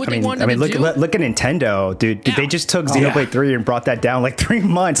teams knew what they wanted to do. Look at Nintendo, dude. They just took Xenoblade 3 and brought that down like 3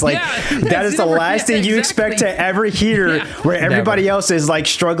 months. Like that is the last thing you expect to ever hear, where everybody else is like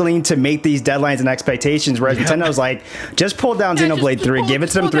struggling to make these deadlines and expectations. Whereas Nintendo's like, just pull down Xenoblade 3, give it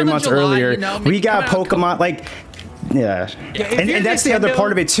to them 3 months earlier. We got Pokemon, and that's the other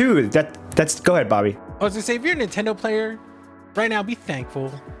part of it too. That's go ahead, Bobby. I was gonna say, if you're a Nintendo player right now, be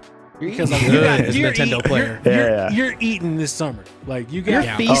thankful. Because you're Nintendo player. You're eating this summer. Like you're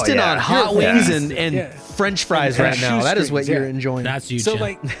feasting on hot wings and French fries right now. That is what you're enjoying. That's you. So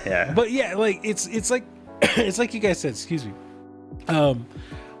but it's like it's like you guys said. Excuse me.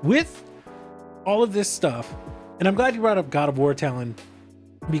 With all of this stuff, and I'm glad you brought up God of War, Talon,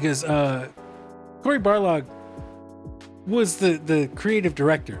 because Cory Barlog was the creative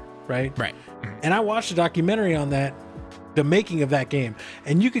director, right? Right. And I watched a documentary on that. The making of that game,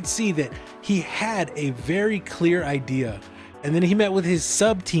 and you could see that he had a very clear idea, and then he met with his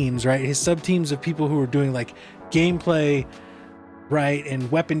sub teams, right? His sub teams of people who were doing like gameplay, right, and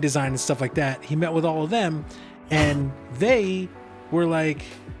weapon design and stuff like that. He met with all of them, and they were like,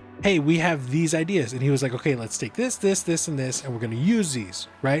 hey, we have these ideas. And he was like, okay, let's take this, and this, and we're going to use these,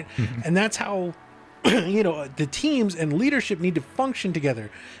 right? And that's how the teams and leadership need to function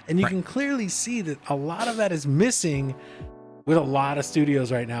together. And you can clearly see that a lot of that is missing with a lot of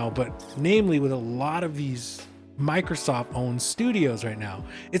studios right now, but namely with a lot of these Microsoft owned studios right now.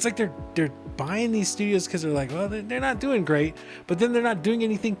 It's like they're buying these studios because they're like, well, they're not doing great, but then they're not doing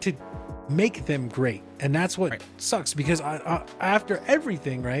anything to make them great. And that's what sucks, because after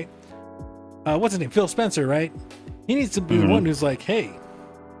everything, right? What's his name? Phil Spencer, right? He needs to be the one who's like, hey,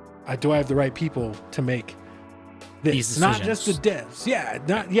 do I have the right people to make this? Not just the devs.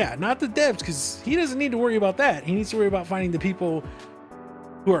 Not the devs, because he doesn't need to worry about that. He needs to worry about finding the people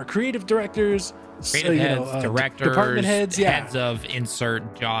who are creative directors, heads, directors, department heads, heads of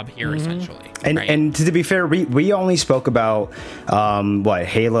insert job here, essentially. And to be fair, we only spoke about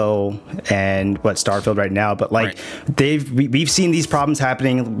Halo and Starfield right now, but we've seen these problems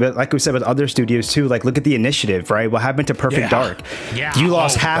happening, like we said, with other studios too. Like look at the Initiative, right? What happened to Perfect Dark? You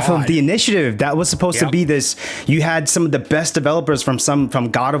lost half of the Initiative. That was supposed to be this. You had some of the best developers from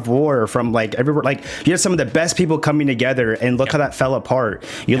God of War, from like everywhere. Like you had some of the best people coming together, and look how that fell apart.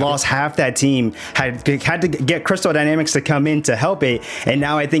 You lost half that team. Had to get Crystal Dynamics to come in to help it, and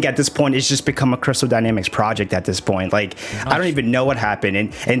now I think at this point it's just become a Crystal Dynamics project at this point. Like I don't even know what happened,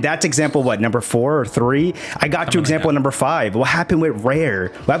 and that's example number 4 or 3. I got to example number 5. What happened with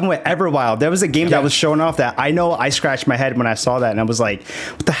Rare? What happened with Everwild? There was a game that was showing off that I know I scratched my head when I saw that, and I was like,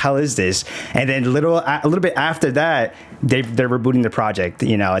 what the hell is this? And then a little bit after that, they're rebooting the project.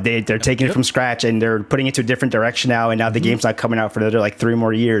 They're taking it from scratch, and they're putting it to a different direction now, and now the game's not coming out for another 3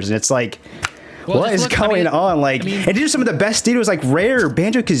 more years, and it's like, what is going on? Like, and these are some of the best studios, like Rare,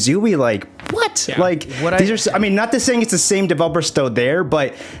 Banjo-Kazooie. Like, what? Yeah. Like, these are. I mean, not to saying it's the same developer still there,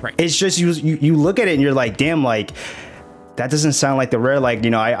 but it's just you look at it and you're like, damn, like that doesn't sound like the Rare, like,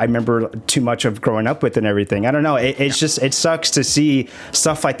 I remember too much of growing up with and everything. I don't know. It's just, it sucks to see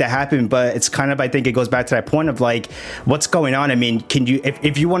stuff like that happen, but it's kind of, I think it goes back to that point of like, what's going on? I mean, can you,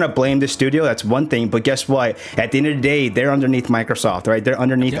 if you want to blame the studio, that's one thing, but guess what? At the end of the day, they're underneath Microsoft, right? They're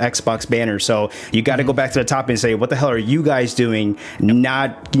underneath Xbox banner. So you got to go back to the top and say, what the hell are you guys doing?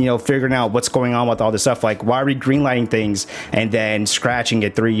 Not, figuring out what's going on with all this stuff. Like, why are we greenlighting things and then scratching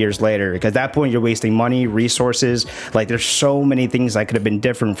it 3 years later? Because at that point, you're wasting money, resources. Like, there's so many things that could have been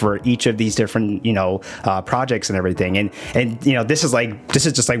different for each of these different, projects and everything. And this is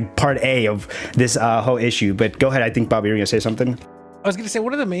just like part A of this whole issue. But go ahead. I think, Bobby, you're going to say something. I was going to say,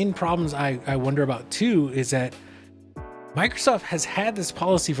 one of the main problems I wonder about too is that Microsoft has had this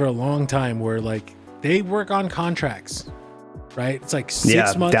policy for a long time where like they work on contracts, right? It's like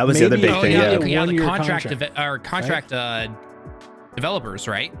 6 months. That was the other big thing. The contract developers,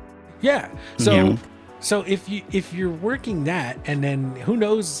 right? Yeah. So if you're working that, and then who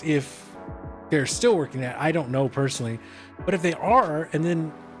knows if they're still working that? I don't know personally, but if they are, and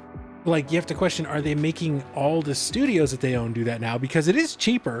then like you have to question, are they making all the studios that they own do that now? Because it is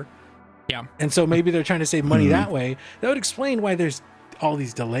cheaper. Yeah. And so maybe they're trying to save money that way. That would explain why there's all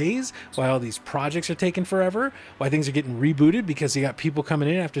these delays, why all these projects are taking forever, why things are getting rebooted because you got people coming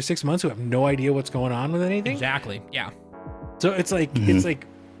in after 6 months who have no idea what's going on with anything. Exactly. Yeah. So it's like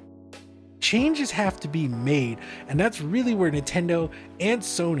changes have to be made, and that's really where Nintendo and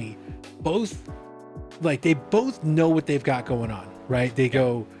Sony both know what they've got going on, right? They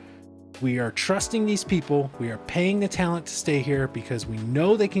go, we are trusting these people, we are paying the talent to stay here because we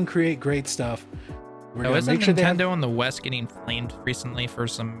know they can create great stuff. We're gonna isn't make sure Nintendo in the West getting flamed recently for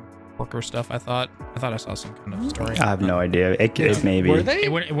some worker stuff? I thought I saw some kind of story. I have no idea. It maybe. Were they?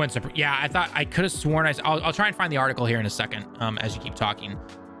 It went. Yeah, I thought I could have sworn I'll try and find the article here in a second. As you keep talking.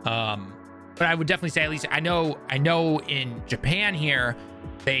 But I would definitely say, at least I know in Japan here,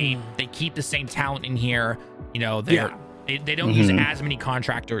 they keep the same talent in here. They don't use as many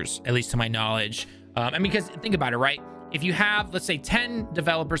contractors, at least to my knowledge. Because think about it, right? If you have, let's say, 10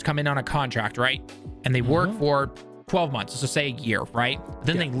 developers come in on a contract, right? And they work for 12 months, so say a year, right?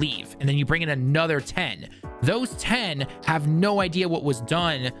 Then they leave, and then you bring in another 10. Those 10 have no idea what was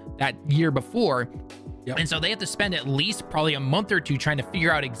done that year before. Yep. And so they have to spend at least probably a month or two trying to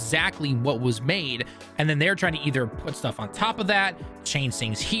figure out exactly what was made. And then they're trying to either put stuff on top of that, change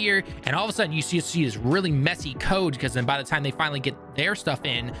things here. And all of a sudden you see this really messy code, because then by the time they finally get their stuff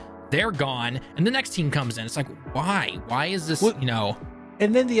in, they're gone. And the next team comes in. It's like, why? Why is this,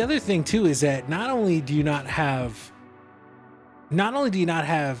 And then the other thing too is that not only do you not have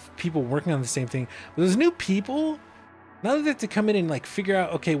people working on the same thing, but there's new people. Not only that to come in and like figure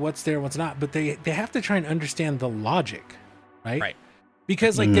out, okay, what's there, what's not, but they have to try and understand the logic, right? Right.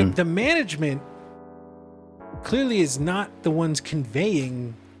 Because like the management clearly is not the ones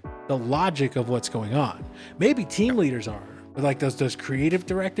conveying the logic of what's going on. Maybe team leaders are, but like those creative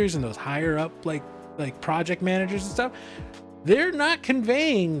directors and those higher up like project managers and stuff, they're not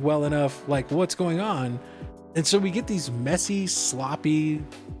conveying well enough like what's going on. And so we get these messy, sloppy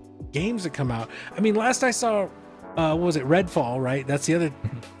games that come out. I mean, last I saw, what was it, Redfall, right? That's the other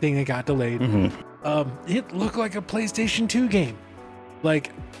thing that got delayed. It looked like a PlayStation 2 game.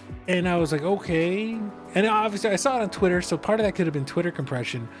 Like, and I was like, okay. And obviously I saw it on Twitter, so part of that could have been Twitter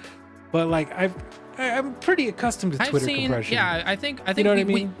compression. But like, I'm pretty accustomed to Twitter compression. Yeah, I think you know what I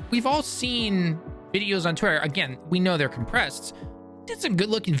mean? We've all seen videos on Twitter. Again, we know they're compressed. Did some good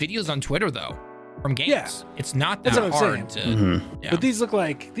looking videos on Twitter though, from games. Yeah. It's not that hard to. But these look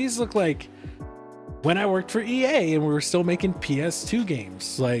like when I worked for EA and we were still making PS2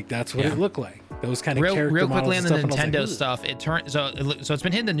 games. Like that's what it looked like. Those kind of real quickly on the Nintendo stuff. It turned so it's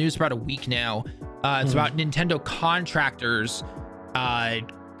been hitting the news for about a week now. It's about Nintendo contractors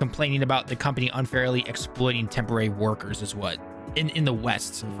complaining about the company unfairly exploiting temporary workers is what in the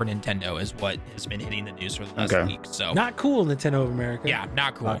West for Nintendo is what has been hitting the news for the last week. So not cool, Nintendo of America. Yeah,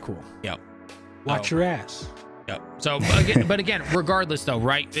 not cool. Not cool. Yep. Watch your ass. Yep. So, but again, regardless though,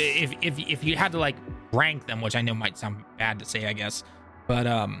 right? If you had to like rank them, which I know might sound bad to say, I guess, but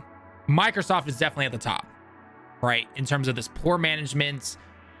Microsoft is definitely at the top, right? In terms of this poor management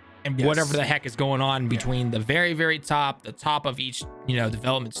and whatever the heck is going on between the very, very top, the top of each,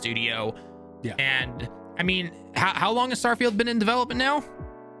 development studio. Yeah. And I mean, how long has Starfield been in development now?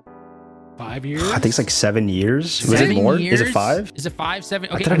 5 years? I think it's like 7 years. Was it more? Years? Is it 5? Is it 5, 7?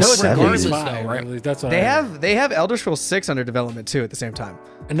 Okay, I thought it was 7. Regardless, though, right? That's what they have Elder Scrolls 6 under development too at the same time.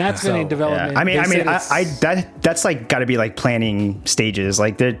 And that's been in development. Yeah. That's like got to be like planning stages.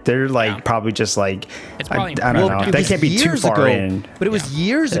 Like they're like probably just like I don't know. They can't be too far in. But it was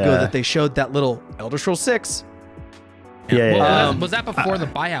years ago that they showed that little Elder Scrolls 6. Yeah, Well, was that before the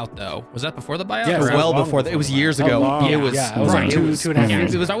buyout though? Was that before the buyout? Yeah, It was Or- well long before that. It was years Oh, ago. long. It was Yeah, it was like right. two and a half Yeah,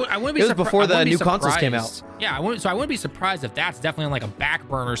 years ago. so I wouldn't be It was before the wouldn't be new consoles came surprised. Yeah, I wouldn't be surprised if that's definitely on like a back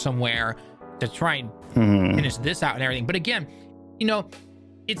burner somewhere to try and finish this out and everything. But again, you know,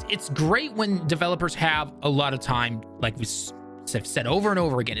 it's great when developers have a lot of time, like we've said over and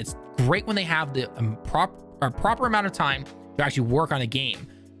over again. It's great when they have the proper amount of time to actually work on a game.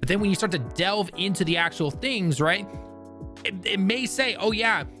 But then when you start to delve into the actual things, right? It may say, oh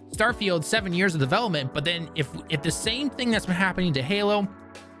yeah, Starfield 7 years of development, but then if the same thing that's been happening to Halo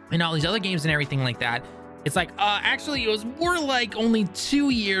and all these other games and everything like that, it's like actually it was more like only 2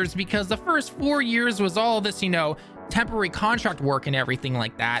 years, because the first 4 years was all this, you know, temporary contract work and everything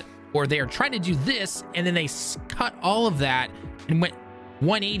like that, or they are trying to do this and then they cut all of that and went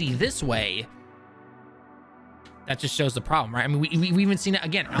 180 this way. That just shows the problem, right? I mean, we've even seen it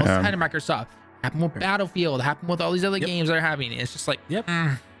again outside of Microsoft. Happened with Battlefield, happened with all these other games that are happening. It's just like,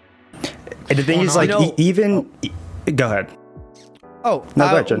 And the thing is, like, go ahead. Oh, No,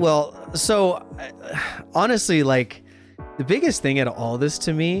 go ahead, Jen. well, so honestly, like the biggest thing out of all this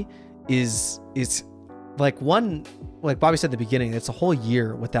to me is like like Bobby said at the beginning, it's a whole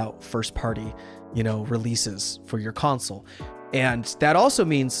year without first party, you know, releases for your console. And that also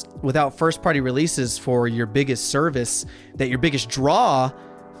means without first party releases for your biggest service, that your biggest draw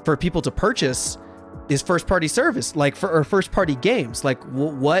for people to purchase is first party service, like or first party games. Like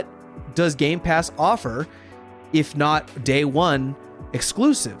what does Game Pass offer if not day one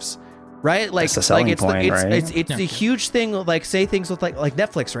exclusives, right? Like, That's the selling it's point, right? it's a huge thing. Like say things with like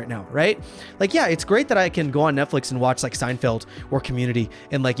Netflix right now, right? Like, yeah, it's great that I can go on Netflix and watch like Seinfeld or Community,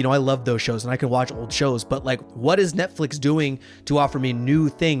 and like, you know, I love those shows and I can watch old shows, but like, what is Netflix doing to offer me new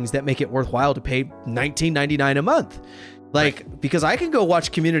things that make it worthwhile to pay $19.99 a month? Like, because I can go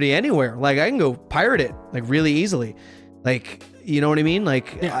watch Community anywhere. Like, I can go pirate it like really easily. Like, you know what I mean?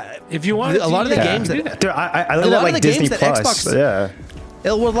 Like, if you want, a lot of the games that Dude, I look at like Disney Plus. well,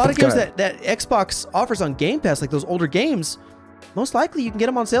 a lot of Go games ahead. that Xbox offers on Game Pass, like those older games, most likely you can get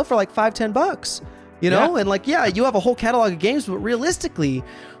them on sale for like $5-10, you know? And like, yeah, you have a whole catalog of games, but realistically,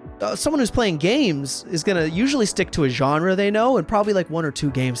 someone who's playing games is going to usually stick to a genre they know and probably like 1 or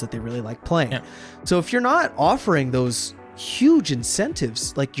 2 games that they really like playing. Yeah. So if you're not offering those huge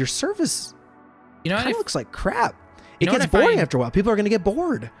incentives, like your service, you know, kind of looks like crap. It know what gets I boring find- after a while. People are going to get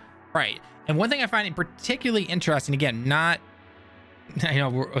bored. right. And one thing I find particularly interesting, again, not, I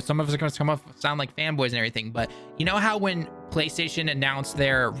know some of us are going to come off sound like fanboys and everything, but you know how when PlayStation announced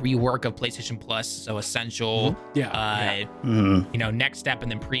their rework of PlayStation Plus, so Essential, you know, Next Step,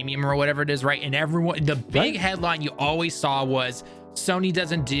 and then Premium or whatever it is, right? And everyone, the big headline you always saw was Sony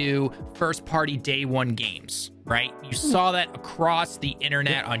doesn't do first party day one games, right? You saw that across the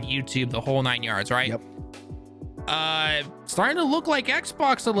internet, on YouTube, the whole 9 yards, right? Yep. Starting to look like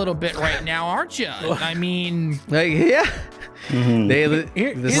Xbox a little bit right now, aren't you? I mean, Like, yeah. They the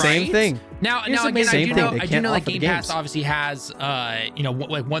Right? same thing. Now the again, same thing. They I do can't know that offer the Game Pass games. obviously has, you know,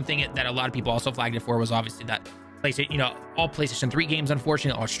 like one thing that a lot of people also flagged it for was obviously that PlayStation, you know, all PlayStation 3 games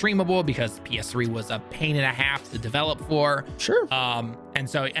unfortunately are streamable because PS3 was a pain and a half to develop for. Sure.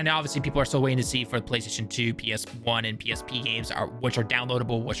 And obviously people are still waiting to see for the PlayStation 2, PS1, and PSP games which are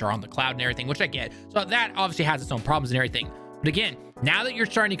downloadable, which are on the cloud and everything, which I get. So that obviously has its own problems and everything. But again, now that you're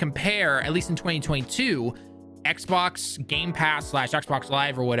starting to compare, at least in 2022, Xbox Game Pass / Xbox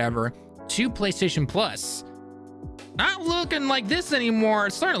Live or whatever to PlayStation Plus, not looking like this anymore.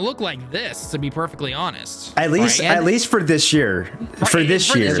 It's starting to look like this, to be perfectly honest. At least for this year. For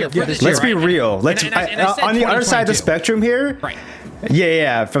this year. Let's be real. Let's And I said on the other side of the 2022. spectrum here. Right.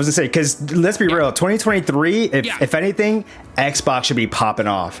 Yeah. I was gonna say, because let's be real, 2023. If anything, Xbox should be popping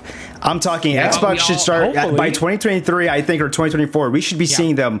off. I'm talking Xbox should start by 2023, I think, or 2024. We should be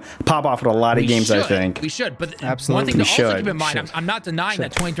seeing them pop off with a lot of games. I think we should. But Absolutely. one thing to We also should. keep in mind, I'm not denying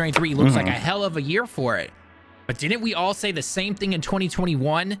that 2023 looks like a hell of a year for it. But didn't we all say the same thing in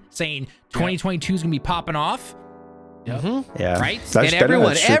 2021, saying 2022 is gonna be popping off? yeah. Right? And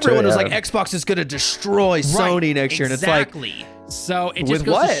everyone was like, Xbox is going to destroy Sony next year. And it's like, exactly. So it with just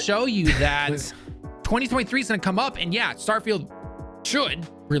goes what? to show you that 2023 is going to come up, and yeah, Starfield should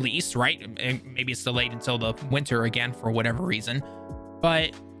release, right? And maybe it's delayed until the winter again for whatever reason.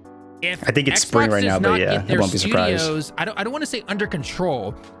 But if I think it's Xbox spring right does now, but not yeah, get their I won't be surprised. studios, I don't want to say under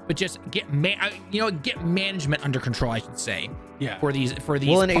control, but just get management under control, I should say. Yeah. For these.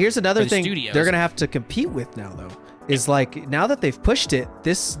 well, and here's another for the thing studios. they're going to have to compete with now, though. Is like, now that they've pushed it,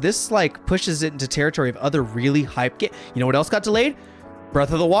 this like pushes it into territory of other really hype games. You know what else got delayed?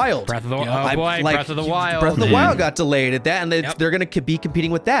 Breath of the Wild. Breath of the Breath of the Wild. Breath of the Wild got delayed at that, and they're going to be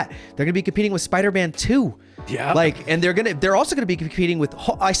competing with that. They're going to be competing with Spider-Man 2. Yeah. Like, and they're also gonna be competing with.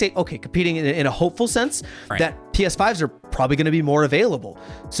 Competing in a hopeful sense that PS5s are probably gonna be more available.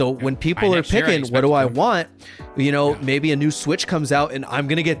 So when people are picking, what do I want? Maybe a new Switch comes out, and I'm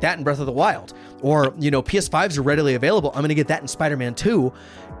gonna get that in Breath of the Wild, or PS5s are readily available. I'm gonna get that in Spider-Man 2,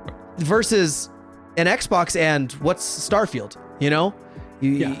 versus an Xbox and what's Starfield.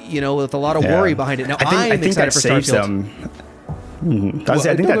 With a lot of worry behind it. Now I think excited that for saves Starfield. them. I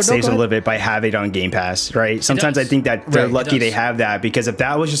think that saves a little bit by having it on Game Pass, right? Sometimes I think that they're lucky they have that, because if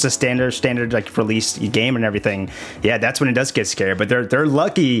that was just a standard like release game and everything, that's when it does get scary. But they're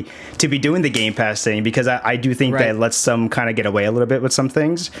lucky to be doing the Game Pass thing, because I do think that lets them kind of get away a little bit with some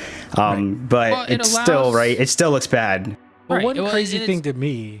things. But it's still it still looks bad. Well, one crazy thing to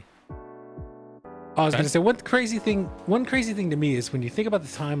me. I was going to say one crazy thing to me is when you think about the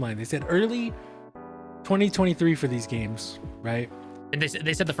timeline. They said early 2023 for these games, right? And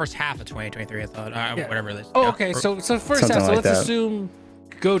they said the first half of 2023. I thought, whatever it is. Oh, okay. So first half. So like let's assume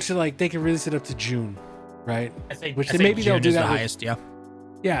go to they can release it up to June, right? Which maybe they'll do that. The highest,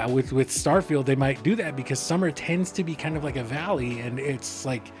 Yeah, with Starfield they might do that, because summer tends to be kind of like a valley, and it's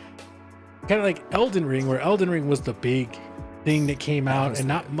kind of like Elden Ring, where Elden Ring was the big thing that came out, and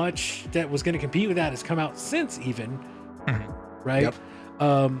not much that was going to compete with that has come out since even, right? Yep.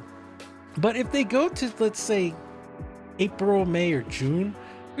 But if they go to, let's say, April, May, or June,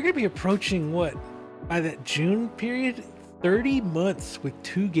 we're going to be approaching by that June period, 30 months with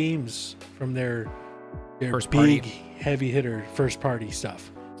 2 games from their first big party. Heavy hitter first party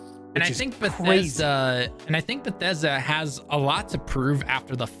stuff. And I think Bethesda has a lot to prove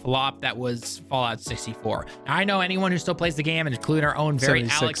after the flop that was Fallout 64. Now, I know anyone who still plays the game, and including our own very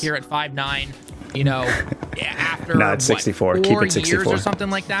 76. Alec here at 5'9", after Not 64. Keep it 64 years or something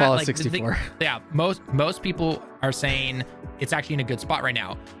like that. Fallout 64. Most people are saying it's actually in a good spot right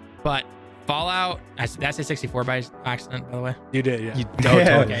now, but Fallout, did I say 64 by accident, by the way? You did, yeah. You don't.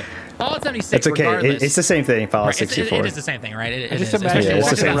 Okay. Fallout 76. It's okay. Regardless, it's the same thing. Fallout 64. It is the same thing, right? It just is. imagine it's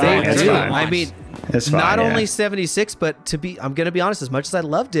the same thing. It's fine. I mean, it's fine, not only 76, but I'm gonna be honest. As much as I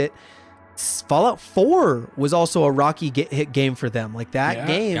loved it, Fallout 4 was also a rocky hit game for them. Like that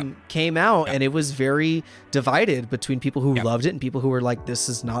game came out and it was very divided between people who loved it and people who were like, "This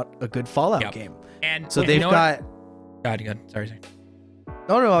is not a good Fallout game." And so they've got. God. Sorry.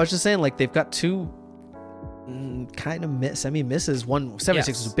 No, I was just saying, like, they've got 2 kind of semi misses. 76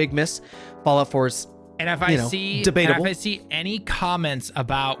 was a big miss. Fallout 4's, and if I debatable. And if I see any comments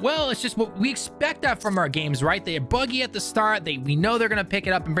about, well, it's just what we expect that from our games, right? They are buggy at the start. We know they're gonna pick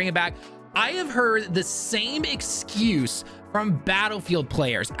it up and bring it back. I have heard the same excuse from Battlefield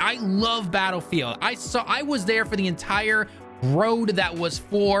players. I love Battlefield. I was there for the entire road that was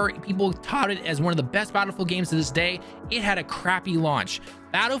 4. People touted it as one of the best Battlefield games to this day. It had a crappy launch.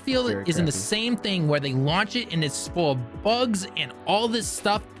 Battlefield is in the same thing, where they launch it and it's full of bugs and all this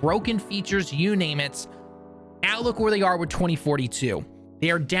stuff, broken features, you name it. Now look where they are with 2042. They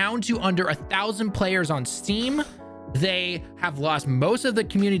are down to under 1,000 players on Steam. They have lost most of the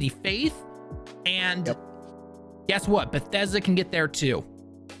community faith, and guess what? Bethesda can get there too.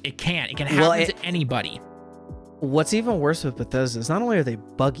 It can happen to anybody. What's even worse with Bethesda is not only are they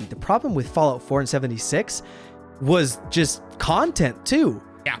buggy, the problem with Fallout 4 and 76 was just content too.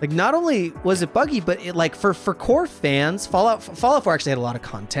 Yeah. Like, not only was it buggy, but it, like, for core fans, Fallout 4 actually had a lot of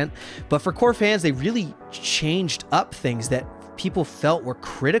content, but for core fans, they really changed up things that people felt were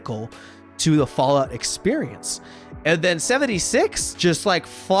critical to the Fallout experience. And then 76 just like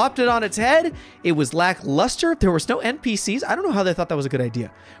flopped it on its head. It was lackluster. There was no NPCs. I don't know how they thought that was a good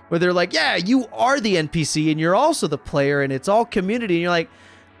idea. Where they're like, yeah, you are the NPC and you're also the player and it's all community. And you're like,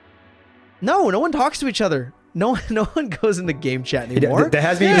 no one talks to each other. No one goes in the game chat anymore. That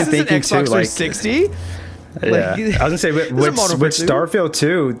has me even thinking too, like 360. Yeah, I was gonna say with Starfield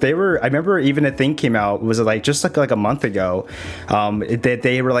 2, I remember even a thing came out, was it like just like a month ago, that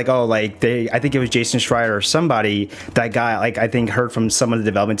they were like, I think it was Jason Schreier or somebody, that guy, like, I think heard from some of the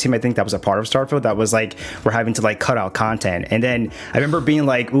development team, I think that was a part of Starfield, that was like, we're having to like cut out content. And then I remember being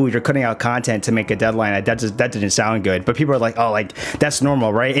like, ooh, you're cutting out content to make a deadline. That didn't sound good. But people are like, oh, like that's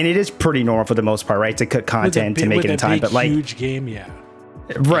normal, right? And it is pretty normal for the most part, right, to cut content to make it in time. But like, huge game, yeah.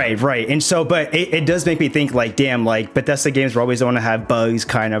 Right. And so, but it does make me think, like, damn, like, Bethesda games were always going to have bugs,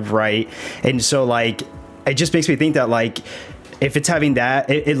 kind of, right? And so, like, it just makes me think that, like, if it's having that,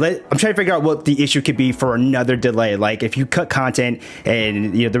 I'm trying to figure out what the issue could be for another delay. Like, if you cut content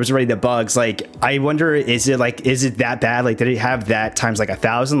and, there was already the bugs, like, I wonder, is it that bad? Like, did it have that times like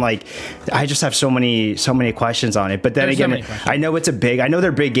 1,000? Like, I just have so many questions on it. But then again, I know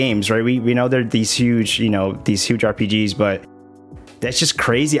they're big games, right? We know they're these huge RPGs, but That's just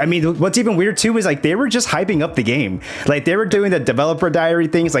crazy. I mean, what's even weird too is like they were just hyping up the game. Like they were doing the developer diary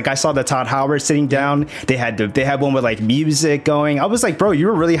things. Like I saw the Todd Howard sitting down. They had one with like music going. I was like, bro, you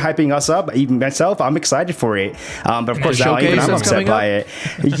were really hyping us up. Even myself, I'm excited for it. But of course now even I'm upset by it.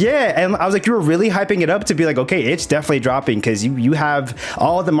 Yeah, and I was like, you were really hyping it up to be like, okay, it's definitely dropping because you have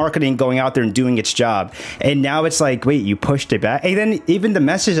all the marketing going out there and doing its job. And now it's like, wait, you pushed it back. And then even the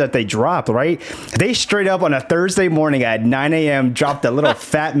message that they dropped, right? They straight up on a Thursday morning at 9 a.m. dropped a little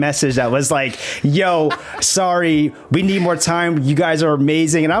fat message that was like, yo, sorry, we need more time. You guys are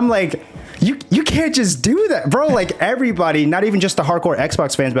amazing. And I'm like, you can't just do that, bro. Like everybody, not even just the hardcore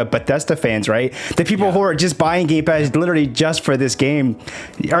Xbox fans, but Bethesda fans, right? The people who are just buying Game Pass literally just for this game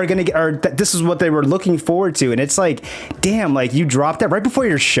are gonna get, or this is what they were looking forward to. And it's like, damn, like you dropped that right before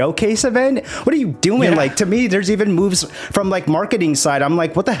your showcase event. What are you doing? Like to me, there's even moves from like marketing side. I'm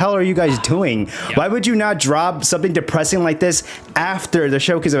like, what the hell are you guys doing? Why would you not drop something depressing like this after the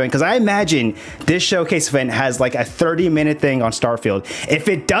showcase event? Because I imagine this showcase event has like a 30-minute thing on Starfield. If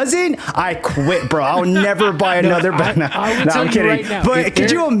it doesn't, I quit, bro. I'll never buy another. I'm kidding. Right now, but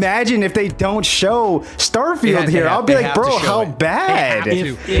could you imagine if they don't show Starfield here? I'll be like, bro, how bad?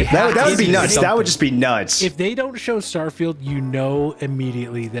 That would be nuts. That would just be nuts. If they don't show Starfield, you know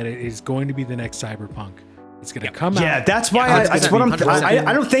immediately that it is going to be the next Cyberpunk. It's going to come out. Yeah, that's why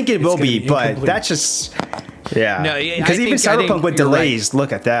I don't think it will be, but that's just... Yeah. No, because even Cyberpunk with delays,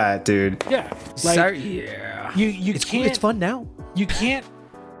 look at that, dude. Yeah. Like, you can't... It's fun now. You can't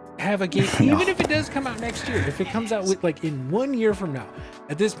have a game, even if it does come out next year, if it comes out with like in 1 year from now.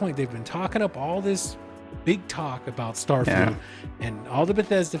 At this point, they've been talking up all this big talk about Starfield, and all the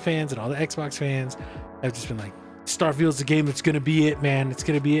Bethesda fans and all the Xbox fans have just been like, Starfield's the game that's going to be it, man. It's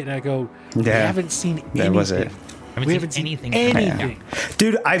going to be it. And I go, we haven't seen anything. That was it. We haven't seen anything.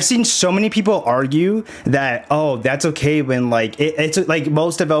 Dude, I've seen so many people argue that, oh, that's okay when like it's like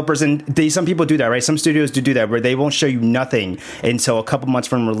most developers, and some people do that, right? Some studios do that where they won't show you nothing until a couple months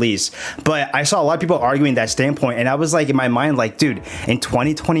from release. But I saw a lot of people arguing that standpoint, and I was like in my mind, like, dude, in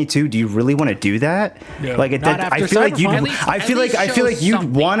 2022, do you really want to do that? No, like I feel like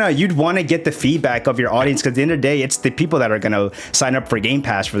you'd wanna get the feedback of your audience, because at the end of the day, it's the people that are gonna sign up for Game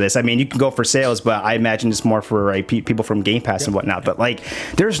Pass for this. I mean, you can go for sales, but I imagine it's more for people from Game Pass and whatnot. But like,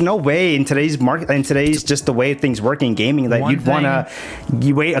 there's no way in today's market, in today's just the way things work in gaming, that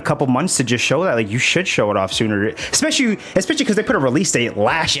you wait a couple months to just show that. Like, you should show it off sooner, especially because they put a release date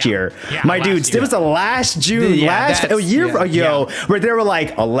last year. My dudes, it was the last June, a year ago, where they were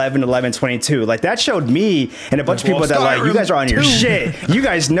like 11/11/22. Like, that showed me and a bunch of people that like, you guys are on your shit. You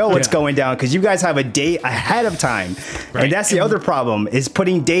guys know what's going down because you guys have a date ahead of time. Right. And that's the other problem, is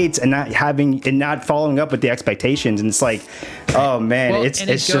putting dates and not following up with the expectations. And it's like, oh man, it's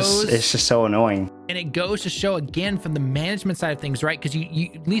just so annoying. And it goes to show again from the management side of things, right? Because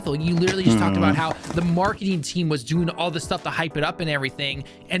you Lethal, you literally just talked about how the marketing team was doing all this stuff to hype it up and everything,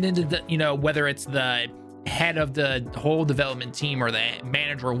 and then whether it's the head of the whole development team or the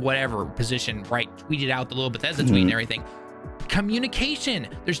manager or whatever position, right, tweeted out the little Bethesda tweet and everything. Communication.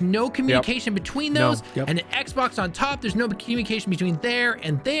 There's no communication between those, and the Xbox on top. There's no communication between there,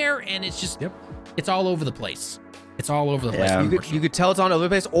 and it's just it's all over the place. It's all over the place. You could tell it's all over the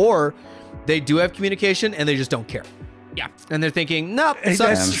place, or they do have communication and they just don't care. Yeah, and they're thinking, nope,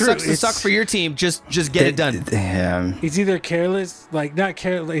 sucks to suck for your team. Just get it done. It's either careless, like not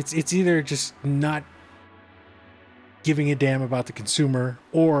careless. It's either just not giving a damn about the consumer,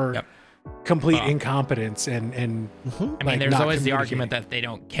 or complete incompetence and I mean, there's always the argument that they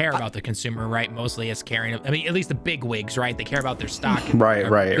don't care about the consumer, right? Mostly it's caring. I mean, at least the big wigs, right? They care about their stock, right.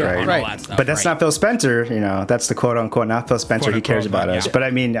 That stuff, but that's not Phil Spencer, that's the quote unquote not Phil Spencer. He cares about us, but I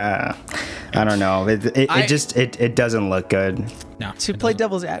mean, I don't know. It doesn't look good. No. To play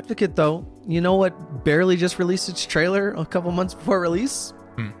devil's advocate, though, you know what barely just released its trailer a couple months before release?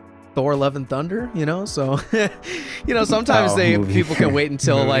 Thor: Love and Thunder, so sometimes people can wait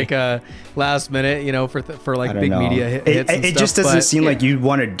until like a last minute, for like big media hits. It just doesn't seem like you'd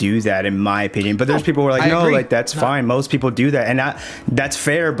want to do that, in my opinion. But there's people who are like, no, like that's fine. Most people do that, and that's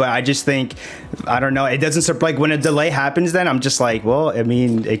fair. But I just think, I don't know. It doesn't like when a delay happens. Then I'm just like, well, I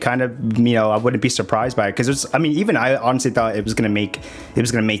mean, it kind of, I wouldn't be surprised by it, because even I honestly thought it was gonna make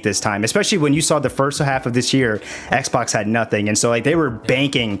this time, especially when you saw the first half of this year, Xbox had nothing, and so like they were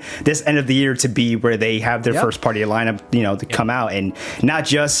banking this end of the year to be where they have their first party lineup, to come out, and not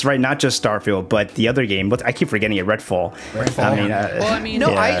just Starfield, but the other game. But I keep forgetting it, Redfall.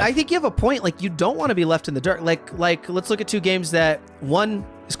 I think you have a point. Like, you don't want to be left in the dark. Like let's look at two games that one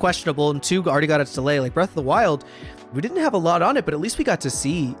is questionable and two already got its delay. Like Breath of the Wild, we didn't have a lot on it, but at least we got to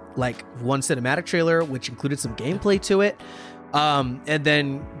see like one cinematic trailer, which included some gameplay to it. And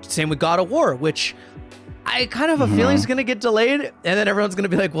then same with God of War, which I kind of have a feeling is going to get delayed, and then everyone's going to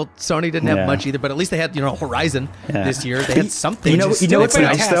be like, "Well, Sony didn't have much either." But at least they had, Horizon this year. They had something. You know what's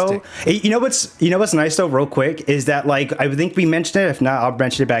nice though. You know what's nice though. Real quick is that like I think we mentioned it. If not, I'll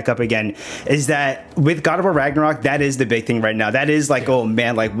mention it back up again. Is that with God of War Ragnarok? That is the big thing right now. That is like, oh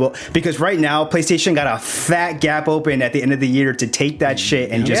man, like because right now PlayStation got a fat gap open at the end of the year to take that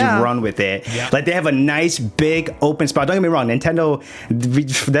shit and just run with it. Yeah. Like they have a nice big open spot. Don't get me wrong, Nintendo's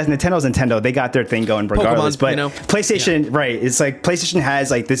Nintendo. They got their thing going regardless. But PlayStation, right? It's like PlayStation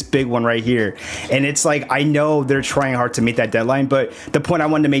has like this big one right here, and it's like I know they're trying hard to meet that deadline. But the point I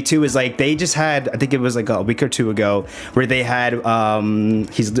wanted to make too is like they just had, I think it was like a week or two ago, where they had Cory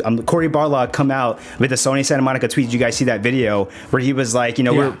Barlog come out with a Sony Santa Monica tweet. Did you guys see that video where he was like,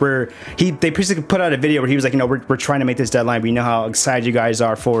 they basically put out a video where he was like, we're trying to make this deadline. We know how excited you guys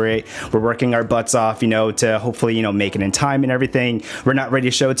are for it. We're working our butts off, to hopefully make it in time and everything. We're not ready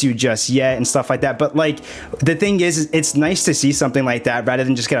to show it to you just yet and stuff like that. But like the thing is, it's nice to see something like that rather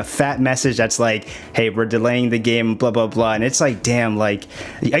than just get a fat message that's like, hey, we're delaying the game, blah blah blah. And it's like, damn, like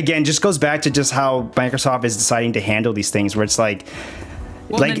again, just goes back to just how Microsoft is deciding to handle these things, where it's like,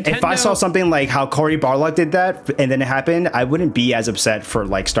 if I saw something like how Cory Barlog did that and then it happened, I wouldn't be as upset for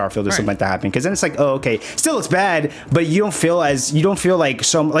like Starfield or something like that happening, because then it's like, oh, okay, still it's bad, but you don't feel like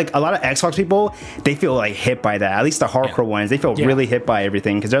some, like a lot of Xbox people, they feel like hit by that. At least the hardcore ones, they feel really hit by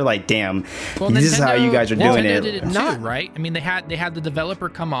everything because they're like, damn, this is how you guys are doing it. Did it too, right? I mean, they had the developer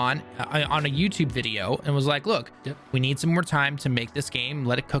come on a YouTube video and was like, look, we need some more time to make this game,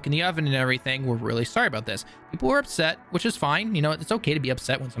 let it cook in the oven and everything. We're really sorry about this. People were upset, which is fine. It's okay to be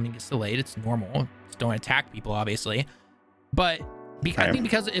upset when something gets delayed. It's normal. Just don't attack people, obviously. But I think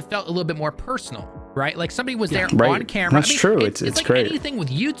because it felt a little bit more personal, right? Like somebody was there on camera. That's true. It's like great. Anything with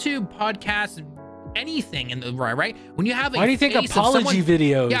YouTube, podcasts, anything in the right. When you have why do you think apology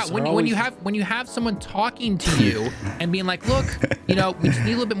videos? Yeah, when you have someone talking to you and being like, look, we just need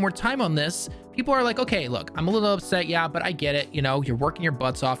a little bit more time on this. People are like, okay, look, I'm a little upset, but I get it. You're working your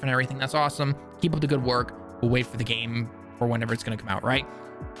butts off and everything. That's awesome. Keep up the good work. We'll wait for the game for whenever it's going to come out, right?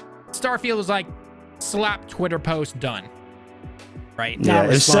 Starfield was like, slap Twitter post, done. Right? Yeah,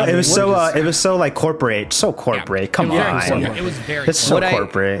 it was so like corporate. So corporate. Yeah, come on. It was very it's so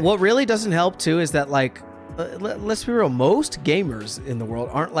corporate. What really doesn't help too is that like, let's be real, most gamers in the world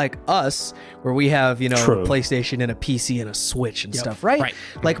aren't like us, where we have a PlayStation and a PC and a Switch and stuff, right?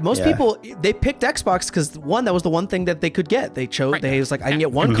 Like most people, they picked Xbox because that was the one thing that they could get. They chose. They was like, I can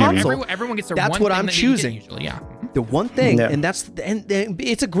get one console. Everyone gets their that's one what thing I'm that choosing. Usually, the one thing, and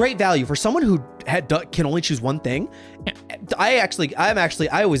it's a great value for someone who can only choose one thing. I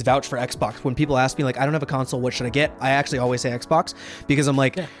always vouch for Xbox when people ask me like, I don't have a console, what should I get? I actually always say Xbox, because I'm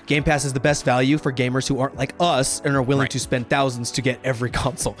like, Game Pass is the best value for gamers who aren't like us and are willing to spend thousands to get every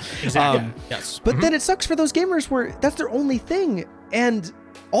console. Exactly. But then it sucks for those gamers where that's their only thing, and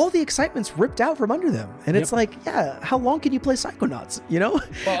all the excitement's ripped out from under them. And it's like, how long can you play Psychonauts?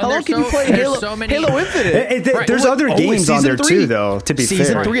 How long can you play Halo Infinite? There's other games on there too, though, to be fair.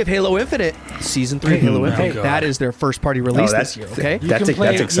 Season 3 of Halo Infinite. Season 3 of Halo Infinite. That is their first party release this year, okay? That's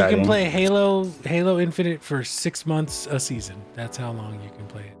exciting. You can play Halo Infinite for 6 months a season. That's how long you can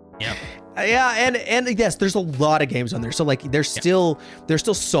play it. Yep. And yes, there's a lot of games on there. So like there's still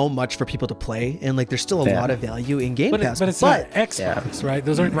so much for people to play, and like there's still a lot of value in Game Pass. But it's not Xbox, right?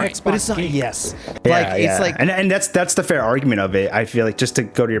 Those aren't Xbox. But it's not. Games. Yes. It's like, and that's the fair argument of it. I feel like, just to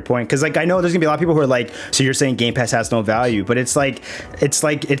go to your point, because like I know there's gonna be a lot of people who are like, so you're saying Game Pass has no value, but it's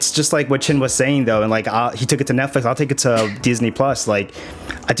just like what Chin was saying though, and like he took it to Netflix. I'll take it to Disney Plus. Like,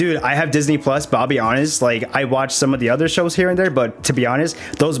 dude, I have Disney Plus, but I'll be honest, like I watch some of the other shows here and there, but to be honest,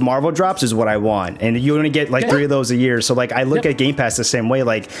 those Marvel drops is what I want, and you only get like 3 of those a year. So like I look at Game Pass the same way.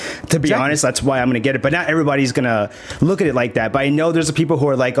 Like, to be honest, that's why I'm gonna get it. But not everybody's gonna look at it like that. But I know there's people who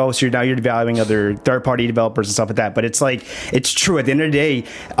are like, oh, so you're devaluing other third-party developers and stuff like that. But it's like, it's true. At the end of the day,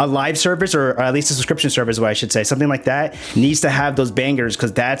 a live service, or at least a subscription service, what I should say, something like that, needs to have those bangers,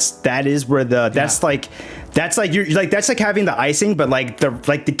 because that is where that's like having the icing, but like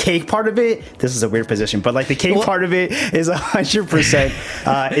the cake part of it. This is a weird position, but like the cake part of it is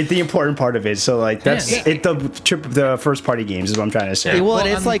 100% it's the important part of it. So like that's the first party games is what I'm trying to say. Well, and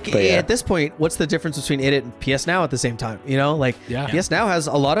it's like at this point, what's the difference between it and PS Now at the same time? PS Now has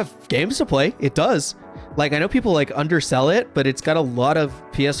a lot of games to play. It does. Like, I know people like undersell it, but it's got a lot of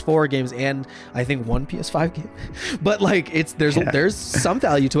PS4 games and I think one PS5 game. But like, there's some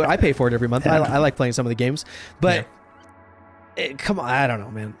value to it. I pay for it every month. I like playing some of the games, but come on, I don't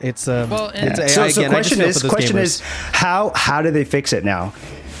know, man. It's so the question is how do they fix it now?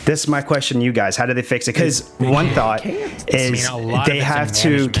 this is my question to you guys. How do they fix it? Because one thought is they have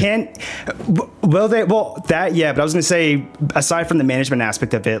to but I was gonna say, aside from the management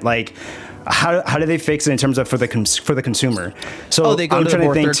aspect of it, like how do they fix it in terms of for the consumer? So they go to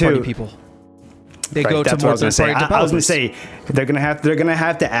more third-party people. They go to more third-party developers. I was gonna say they're gonna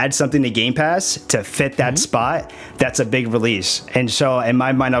have to add something to Game Pass to fit that spot. That's a big release, and so in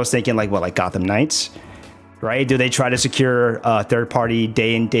my mind, I was thinking like Gotham Knights. Right? Do they try to secure third-party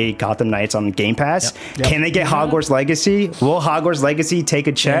day-and-date Gotham Knights on Game Pass? Yep. Can they get Hogwarts Legacy? Will Hogwarts Legacy take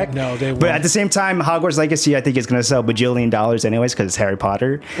a check? No, they won't. But at the same time, Hogwarts Legacy, I think, is going to sell bajillion dollars anyways because it's Harry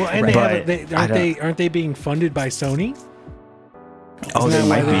Potter. Well, and aren't they being funded by Sony? Oh, they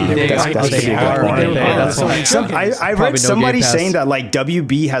might be. I read somebody saying that like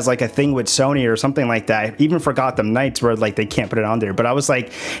WB has like a thing with Sony or something like that, even for Gotham Knights, where like they can't put it on there. But I was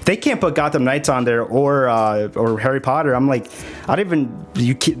like, they can't put Gotham Knights on there or Harry Potter. I'm like,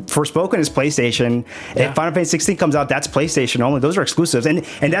 Forspoken is PlayStation. If Final Fantasy 16 comes out, that's PlayStation only. Those are exclusives, and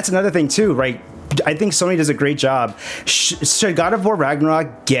that's another thing too, right? I think Sony does a great job. Should God of War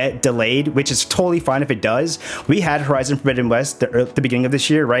Ragnarok get delayed, which is totally fine if it does. We had Horizon Forbidden West the beginning of this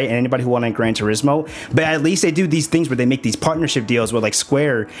year, right? And anybody who wanted Gran Turismo, but at least they do these things where they make these partnership deals with like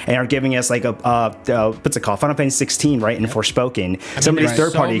Square and are giving us like what's it called, Final Fantasy 16, right? And Forspoken, some of these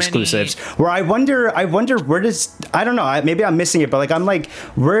third-party exclusives. Where I wonder where does, I don't know, maybe I'm missing it, but like I'm like,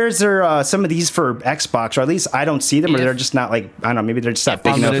 where's there some of these for Xbox, or at least I don't see them, or they're just not like, I don't know, maybe they're just not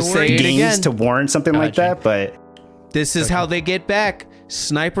big enough games to warrant something like that. But this is how they get back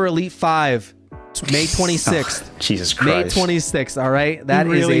Sniper Elite 5, May 26th. Jesus Christ, May 26th. All right, that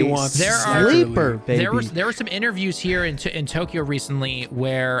is really a sleeper, baby. There were some interviews here in Tokyo recently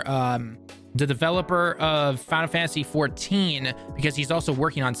where the developer of Final Fantasy 14, because he's also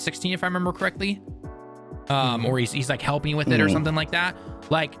working on 16 if I remember correctly, or he's like helping with it or something like that.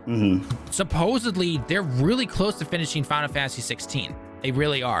 Like supposedly they're really close to finishing Final Fantasy 16. They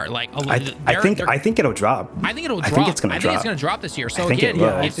really are. Like, I think it'll drop. I think it'll drop. I think it's going to drop this year. So again,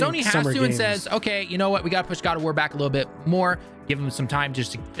 if Sony has to and says, okay, you know what, we got to push God of War back a little bit more, give them some time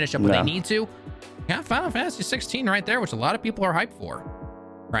just to finish up what they need to. Yeah, Final Fantasy 16 right there, which a lot of people are hyped for.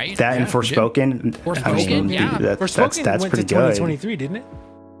 Right? That and Forspoken. Forspoken that's went pretty to 2023, didn't it?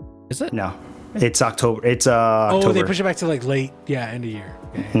 Is it? No. It's October. It's October. Oh, they push it back to like late, end of year.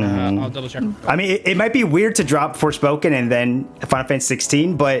 I'll double check. I mean, it might be weird to drop Forspoken and then Final Fantasy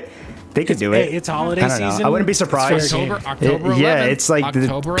 16 , but they could do it. It's holiday season. I wouldn't be surprised. October 11th. Yeah, it's like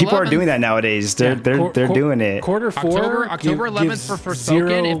people are doing that nowadays. They're doing it. Quarter 4, October 11th for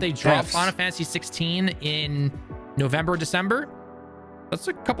Forspoken. If they drop Final Fantasy 16 in November, December, that's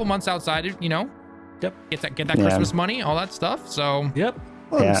a couple months outside. You know. Yep. Get that Christmas money, all that stuff. So. Yep.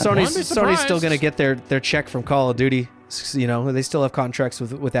 Well, Sony's still going to get their check from Call of Duty. You know, they still have contracts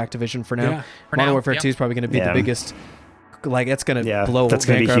with Activision for now. Yeah. Modern Warfare 2 is probably going to be the biggest. Like, it's going to blow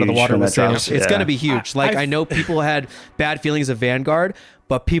Vanguard out of the water with sales. It's going to be huge. I know people had bad feelings of Vanguard,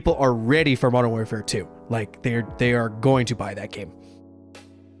 but people are ready for Modern Warfare 2. Like, they are going to buy that game.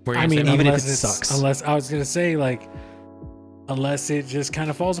 I mean, even if it sucks. Unless I was going to say, like, unless it just kind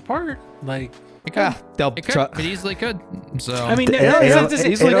of falls apart. Like, it could. It easily could. So I mean,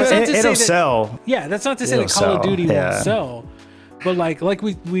 it'll sell. Yeah, that's not to say that Call of Duty won't sell, but like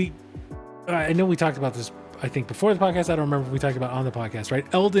we I know we talked about this. I think before the podcast. I don't remember if we talked about on the podcast. Right?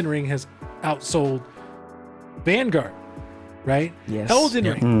 Elden Ring has outsold Vanguard. Right? Yes. Elden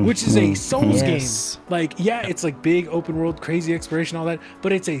Ring, which is a Souls game. Like, it's like big open world, crazy exploration, all that,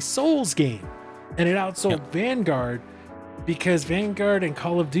 but it's a Souls game, and it outsold Vanguard. Because Vanguard and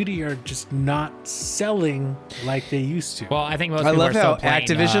Call of Duty are just not selling like they used to. Well, I think most people are still playing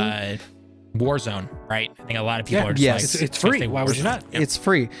Activision Warzone, right? I think a lot of people are just it's free. Why would you not? It's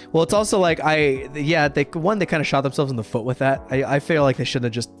free. Well, it's also like they kind of shot themselves in the foot with that. I feel like they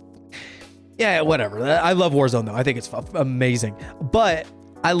shouldn't have just whatever. I love Warzone though. I think it's amazing. But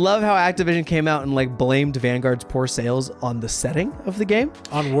I love how Activision came out and like blamed Vanguard's poor sales on the setting of the game,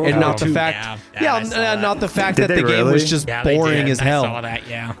 on World and War not the II. fact, not the fact that the game was just boring as hell. I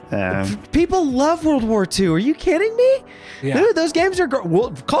saw that, People love World War II. Are you kidding me? Yeah. Dude, those games are Call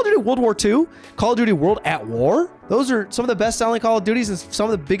of Duty World War II, Call of Duty World at War. Those are some of the best selling Call of Duties and some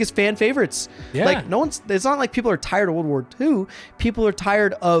of the biggest fan favorites. Yeah. Like it's not like people are tired of World War II. People are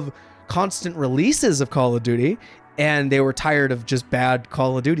tired of constant releases of Call of Duty. And they were tired of just bad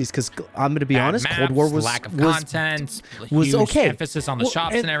Call of Duties because I'm going to be honest, maps, Cold War was lack of content, was huge okay. emphasis on the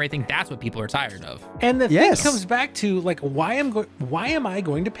shops and everything. That's what people are tired of. And the thing comes back to like, why am I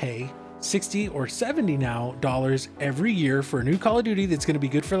going to pay $60 or $70 every year for a new Call of Duty that's going to be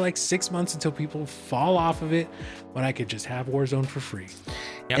good for like 6 months until people fall off of it, when I could just have Warzone for free?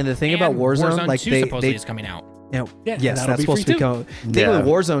 Yep. And the thing about Warzone, like 2 supposedly is coming out. Yes, that's supposed to be coming. The thing with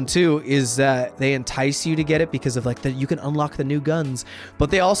Warzone 2 is that they entice you to get it because of like that you can unlock the new guns.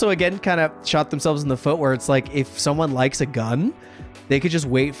 But they also again kind of shot themselves in the foot where it's like if someone likes a gun, they could just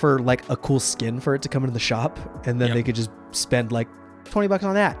wait for like a cool skin for it to come into the shop, and then they could just spend like $20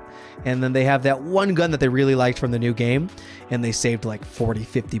 on that. And then they have that one gun that they really liked from the new game, and they saved like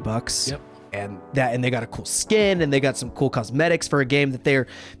 $40-$50. Yep. And they got a cool skin, and they got some cool cosmetics for a game that they've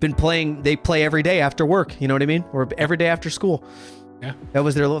been playing. They play every day after work, you know what I mean? Or every day after school. Yeah. That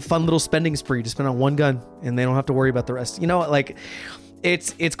was their fun little spending spree to spend on one gun, and they don't have to worry about the rest. You know, like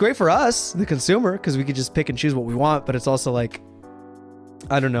it's great for us, the consumer, because we could just pick and choose what we want, but it's also like,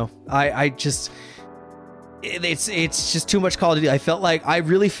 I don't know. It's just too much Call of Duty. I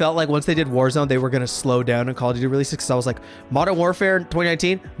really felt like once they did Warzone, they were going to slow down on Call of Duty releases, because I was like, Modern Warfare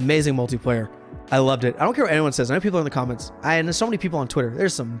 2019, amazing multiplayer. I loved it. I don't care what anyone says. I know people in the comments, and there's so many people on Twitter.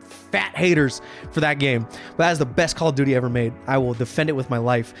 There's some fat haters for that game, but that is the best Call of Duty ever made. I will defend it with my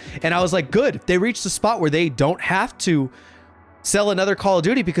life. And I was like, good. They reached a spot where they don't have to sell another Call of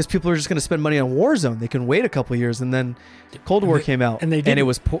Duty because people are just going to spend money on Warzone. They can wait a couple years, and then Cold War came out, and it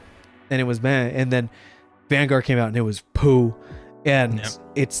was man, and then Vanguard came out and it was poo. And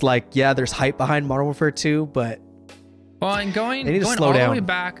it's like, yeah, there's hype behind Modern Warfare 2, but going all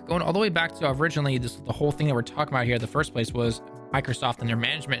the way back to originally the whole thing that we're talking about here in the first place was Microsoft and their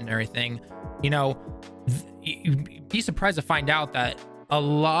management and everything. You know, you'd be surprised to find out that a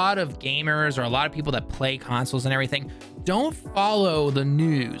lot of gamers or a lot of people that play consoles and everything don't follow the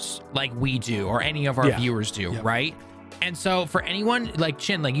news like we do or any of our viewers do, right? And so for anyone like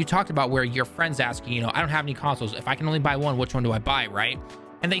Chin, like you talked about where your friends ask you, I don't have any consoles. If I can only buy one, which one do I buy, right?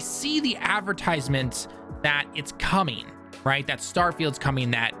 And they see the advertisement that it's coming, right? That Starfield's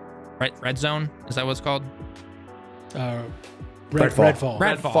coming, that Red Zone, is that what it's called? Redfall,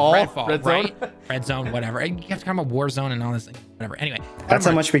 right? Red Zone, whatever. You have to come up Warzone and all this, whatever. Anyway, that's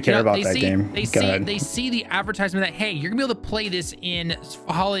how much we care about that game. They see the advertisement that, hey, you're gonna be able to play this in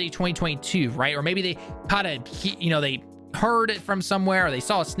holiday 2022, right? Or maybe they caught they heard it from somewhere, or they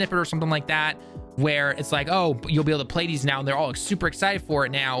saw a snippet or something like that, where it's like, oh, you'll be able to play these now, and they're all super excited for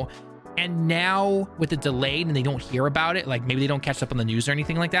it now. And now with the delayed and they don't hear about it, like maybe they don't catch up on the news or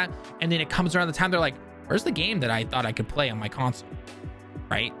anything like that, and then it comes around the time they're like, where's the game that I thought I could play on my console,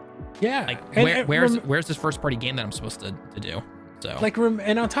 right? Yeah. Like where's this first party game that I'm supposed to do? So like,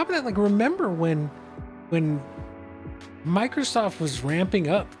 and on top of that, like, remember when Microsoft was ramping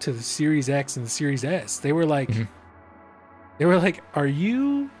up to the Series X and the Series S, they were like, are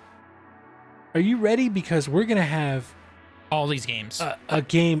you ready? Because we're gonna have all these games, a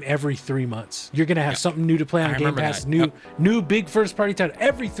game every 3 months. You're gonna have something new to play on Game Pass, new big first party title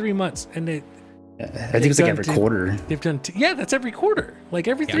every 3 months, and I think it's like every quarter. They've done that's every quarter, like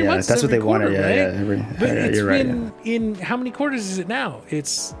every 3 months. That's what they wanted. Right? But it's been in how many quarters is it now?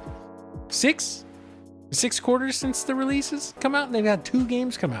 It's 6 quarters since the releases come out, and they've had 2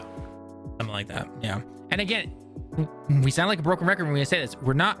 games come out, something like that. Yeah. And again, we sound like a broken record when we say this.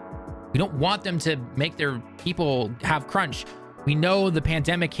 We don't want them to make their people have crunch. We know the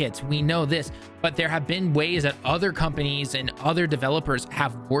pandemic hits, we know this, but there have been ways that other companies and other developers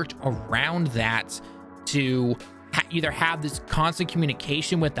have worked around that to either have this constant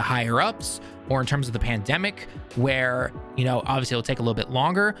communication with the higher ups, or in terms of the pandemic, where, obviously it'll take a little bit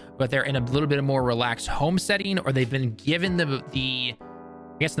longer, but they're in a little bit more relaxed home setting, or they've been given the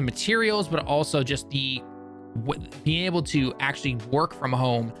materials, but also just being able to actually work from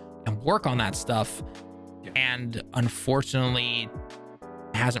home and work on that stuff. And unfortunately,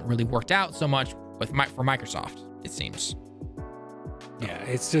 it hasn't really worked out so much for Microsoft, it seems. Yeah,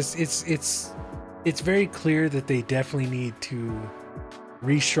 it's just it's very clear that they definitely need to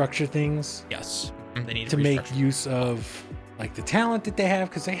restructure things. Yes, they need to make use of like the talent that they have,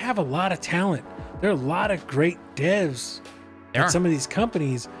 because they have a lot of talent. There are a lot of great devs at some of these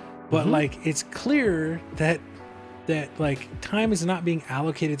companies, but like it's clear that like time is not being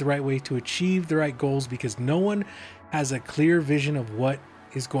allocated the right way to achieve the right goals, because no one has a clear vision of what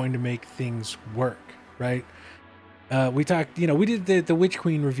is going to make things work, right? We talked, we did the Witch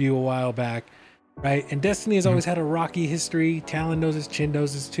Queen review a while back, right? And Destiny has always had a rocky history. Talon knows this, Chin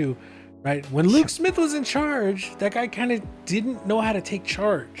knows this too, right? When Luke Smith was in charge, that guy kind of didn't know how to take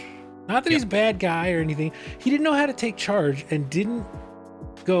charge. Not that he's a bad guy or anything. He didn't know how to take charge and didn't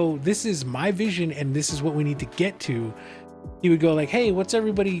go, this is my vision and this is what we need to get to. He would go like, hey, what's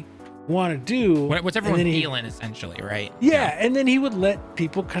everybody want to do? What's everyone feeling, essentially, right? Yeah, and then he would let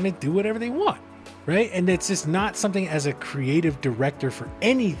people kind of do whatever they want, right? And it's just not something as a creative director for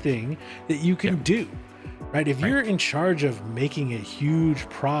anything that you can do, right? If you're in charge of making a huge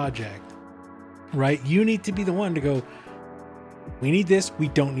project, right, you need to be the one to go, we need this, we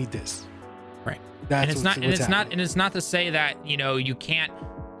don't need this. Right. That's and it's not to say that, you know, you can't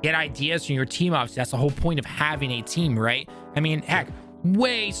get ideas from your team. Obviously, that's the whole point of having a team, right? I mean, heck,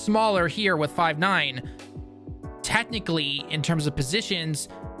 way smaller here with 5-9. Technically, in terms of positions,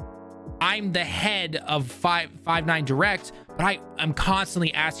 I'm the head of 5-9 Direct, but I'm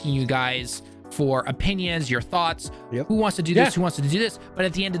constantly asking you guys for opinions, your thoughts. Yep. Who wants to do this? Who wants to do this? But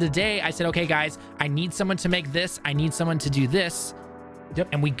at the end of the day, I said, okay, guys, I need someone to make this. I need someone to do this. Yep.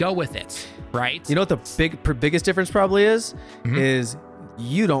 And we go with it, right? You know what the biggest difference probably is? Is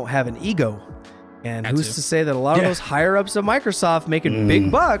you don't have an ego. And who's to say that a lot of those higher ups of Microsoft making big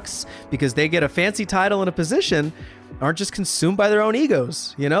bucks because they get a fancy title and a position aren't just consumed by their own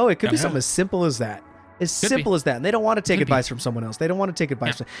egos? You know, it could be something as simple as that. As simple as that. And they don't want to take advice from someone else. They don't want to take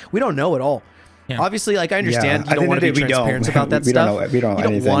advice. We don't know it all. Obviously, like I understand you don't want to be transparent about that stuff. You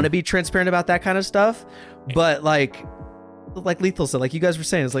don't want to be transparent about that kind of stuff. But like Lethal said, like you guys were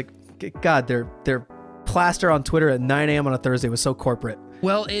saying, it's like, God, their plaster on Twitter at 9 a.m. on a Thursday was so corporate.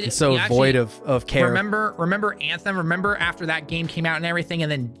 Well, it's so void of care. Remember Anthem? Remember after that game came out and everything,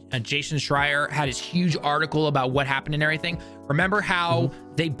 and then Jason Schreier had his huge article about what happened and everything. Remember how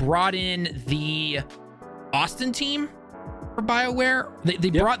they brought in the Austin team for BioWare?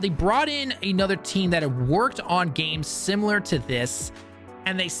 They brought in another team that had worked on games similar to this,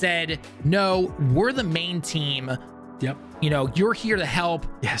 and they said, "No, we're the main team. Yep. You know, you're here to help,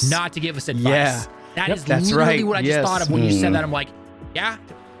 not to give us advice." Yeah. That's literally what I just thought of when you said that. I'm like,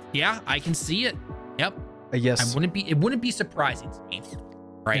 yeah, I can see it. Yep. Yes. It wouldn't be surprising to me.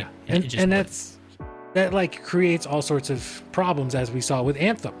 Right. Yeah. And that like creates all sorts of problems, as we saw with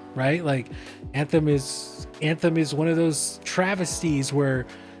Anthem, right? Like Anthem is one of those travesties where,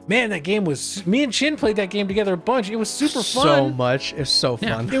 man, that game was, me and Chin played that game together a bunch. It was super fun. So much. It's so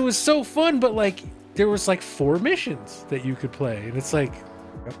fun. It was so fun, but like there was like 4 missions that you could play. And it's like,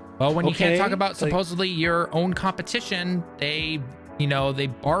 well, when you can't talk about supposedly your own competition, they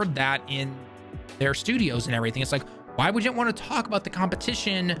barred that in their studios and everything. It's like, why would you want to talk about the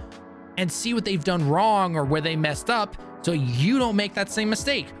competition and see what they've done wrong or where they messed up so you don't make that same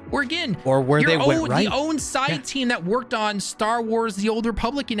mistake? Or again, or where they went right. The own side team that worked on Star Wars, The Old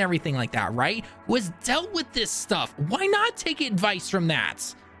Republic and everything like that, right, was dealt with this stuff. Why not take advice from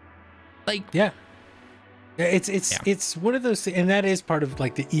that? Like, it's one of those things, and that is part of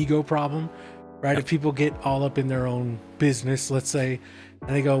like the ego problem, right? If people get all up in their own business, let's say,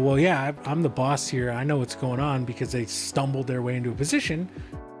 and they go, well, yeah, I'm the boss here, I know what's going on, because they stumbled their way into a position.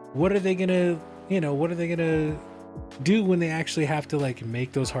 What are they gonna do when they actually have to like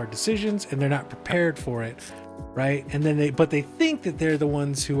make those hard decisions and they're not prepared for it, right? And then they think that they're the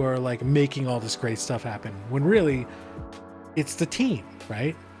ones who are like making all this great stuff happen, when really it's the team,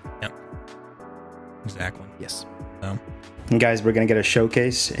 right? Yep. Exactly. Yes. And guys, we're gonna get a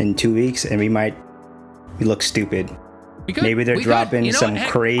showcase in 2 weeks, and we look stupid. Maybe they're dropping some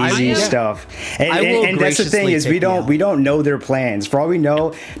crazy stuff. And that's the thing, is we don't know their plans. For all we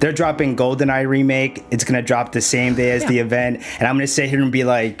know, they're dropping GoldenEye remake. It's gonna drop the same day as the event, and I'm gonna sit here and be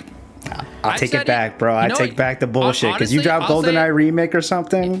like, I'll take it back, bro. I take back the bullshit, because you dropped GoldenEye remake or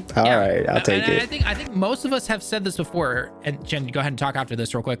something. All right, I'll take it. I think most of us have said this before. And Jen, go ahead and talk after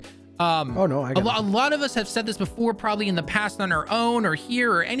this real quick. A lot of us have said this before, probably in the past on our own or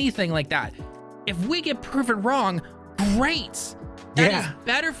here or anything like that. If we get proven wrong, great. That is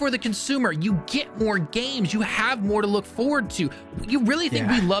better for the consumer. You get more games. You have more to look forward to. You really think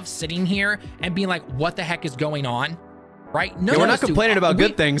we love sitting here and being like, what the heck is going on? Right? No, we're not complaining about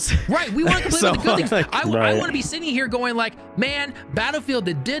good things. Right. We want to complain about the good things. I want to be sitting here going like, man, Battlefield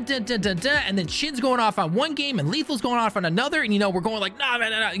did and then Shin's going off on one game and Lethal's going off on another, and we're going like,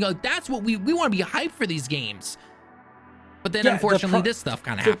 nah. You know, that's what we want to be hyped for these games. But then unfortunately this stuff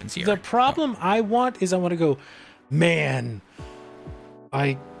kind of happens here. The problem I want to go, man,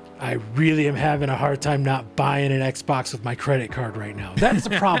 I really am having a hard time not buying an Xbox with my credit card right now. That's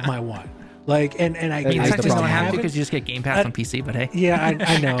the problem I want. Like, and I just don't have it because you just get Game Pass on PC, but hey. Yeah,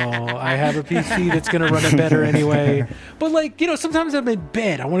 I know. I have a PC that's going to run it better anyway. But like, sometimes I'm in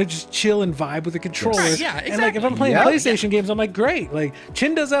bed. I want to just chill and vibe with the controller. Right, yeah, exactly. And like, if I'm playing PlayStation games, I'm like, great. Like,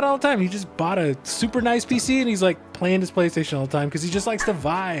 Chin does that all the time. He just bought a super nice PC and he's like playing his PlayStation all the time because he just likes to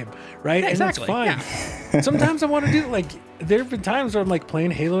vibe, right? Yeah, exactly. And that's fine. Yeah. Sometimes I want to do, like, there have been times where I'm like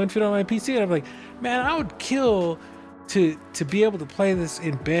playing Halo Infinite on my PC and I'm like, man, I would kill to be able to play this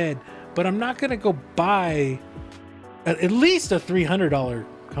in bed. But I'm not going to go buy at least a $300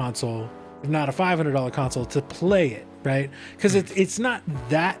 console, if not a $500 console, to play it, right? Because it's not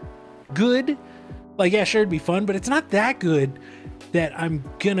that good. Like, yeah, sure, it'd be fun, but it's not that good that I'm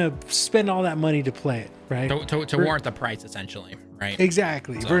gonna spend all that money to play it, right? To warrant the price, essentially, right?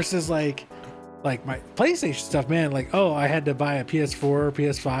 Exactly. So. Versus like my PlayStation stuff, man. Like, oh, I had to buy a PS4 or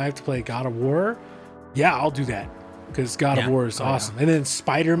PS5 to play God of War. Yeah, I'll do that because God of War is awesome. And then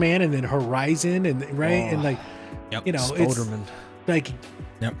Spider-Man, and then Horizon, and and like, you know, Spider-Man. It's like,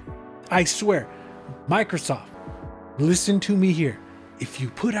 I swear, Microsoft, listen to me here. If you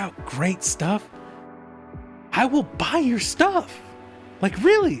put out great stuff, I will buy your stuff. Like,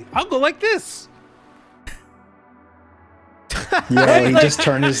 really, I'll go like this. Yeah, he just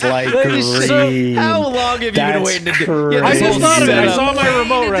turned his light green. How long have you been waiting to do I just thought of it. I saw my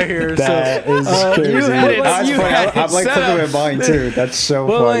remote right here. That is crazy. I'm like flipping with mine too. That's so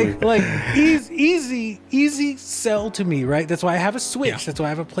funny. Like easy sell to me, right? That's why I have a Switch. That's why I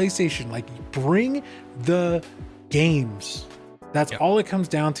have a PlayStation. Like, bring the games. That's all it comes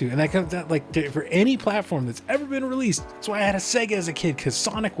down to. And that comes down, like, for any platform that's ever been released. That's why I had a Sega as a kid, because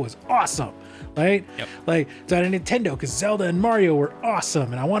Sonic was awesome, right? Like, so I had a Nintendo because Zelda and Mario were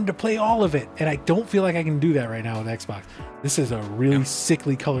awesome, and I wanted to play all of it. And I don't feel like I can do that right now with Xbox. This is a really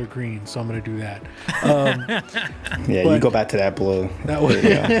sickly color green, so I'm going to do that. You go back to that blue. That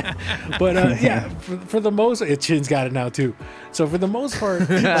way, but for the most, Chin's got it now too. So for the most part,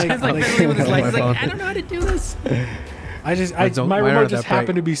 he's like, I don't know how to do this. My remote just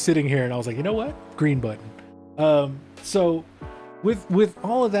happened to be sitting here, and I was like, you know what? Green button. So with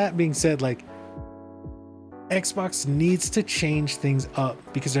all of that being said, like, Xbox needs to change things up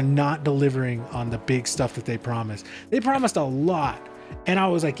because they're not delivering on the big stuff that they promised. They promised a lot. And I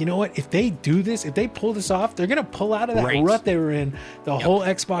was like, you know what? If they do this, if they pull this off, they're going to pull out of that rut they were in the whole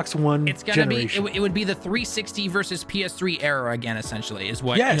Xbox One it's gonna generation. It would be the 360 versus PS3 era again, essentially, is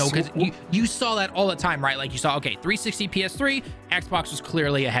what, you know, because you saw that all the time, right? Like, you saw, 360, PS3, Xbox was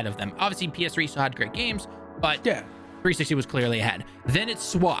clearly ahead of them. Obviously, PS3 still had great games, but 360 was clearly ahead. Then it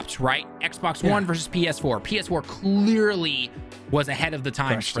swapped, right? Xbox One versus PS4. PS4 clearly was ahead of the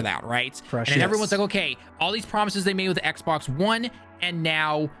times for that, right? And everyone's like, okay, all these promises they made with the Xbox One, and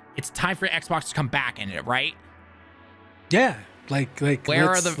now it's time for Xbox to come back in it, right? Yeah, like where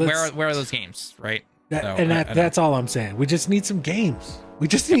are those games, right? That's all I'm saying. We just need some games. We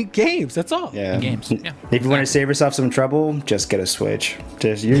just need games. That's all. Yeah. Games. Yeah. If you want to save yourself some trouble, just get a Switch.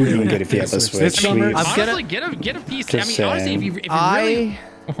 You're doing good if you have a Switch. Honestly, get a PC. Honestly, if you really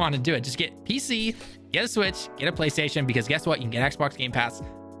want to do it, just get PC, get a Switch, get a PlayStation, because guess what? You can get Xbox Game Pass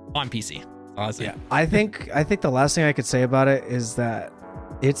on PC. Honestly. Yeah. I think the last thing I could say about it is that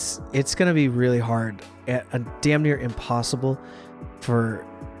it's gonna be really hard, damn near impossible, for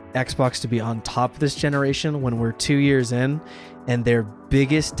Xbox to be on top of this generation when we're 2 years in, and their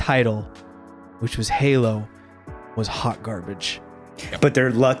biggest title, which was Halo, was hot garbage. But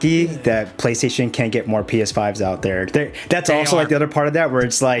they're lucky that PlayStation can't get more PS5s out there. That's also like the other part of that, where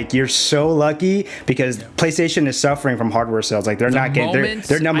it's like you're so lucky because PlayStation is suffering from hardware sales. Like they're not getting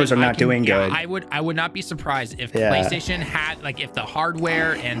their numbers are not doing good. I would not be surprised if PlayStation had, like, if the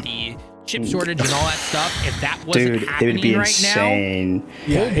hardware and the chip shortage and all that stuff, if that wasn't happening it would be right insane.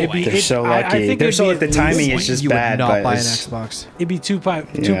 now. They're so lucky. They're so like the timing is just bad. You would not buy an Xbox. It'd be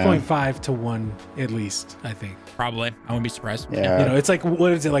 2.5 to 1 at least, I think. Probably. I wouldn't be surprised. Yeah. You know, it's like,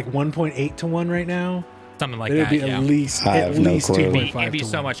 what is it, like 1.8 to 1 right now? Something like It'd that. Be at least 2.5. It'd be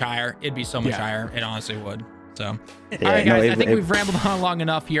so much higher. It'd be so much higher. It honestly would. So, all right, guys. I think we've rambled on long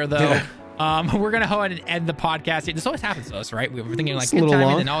enough here, though. We're gonna go ahead and end the podcast. This always happens to us, right? We're thinking like good time,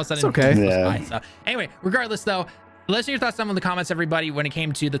 and then all of a sudden, it's okay. So anyway, regardless, though, let us know your thoughts down in the comments, everybody, when it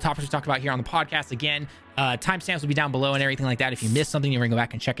came to the topics we talked about here on the podcast. Again, timestamps will be down below and everything like that. If you missed something, you're gonna go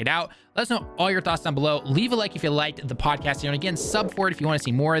back and check it out. Let us know all your thoughts down below. Leave a like if you liked the podcast. And again, sub for it if you want to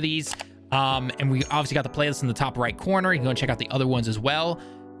see more of these. And we obviously got the playlist in the top right corner. You can go and check out the other ones as well.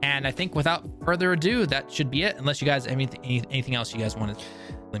 And I think without further ado, that should be it. Unless you guys have anything else you guys want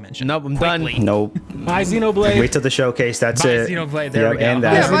to mention. Nope, I'm done. Nope. Buy Xenoblade. Wait till the showcase. That's it. Xenoblade. There we go. And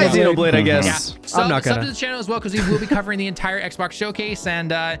buy Xenoblade, I guess. I'm not gonna. Sub to the channel as well, because we will be covering the entire Xbox showcase,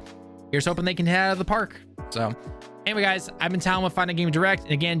 and here's hoping they can head out of the park. So, anyway, guys, I've been Talon with Finding Game Direct,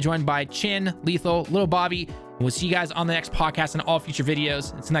 and again, joined by Chin, Lethal, Little Bobby. And we'll see you guys on the next podcast and all future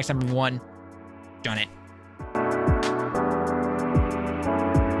videos. Until next time, everyone. John it.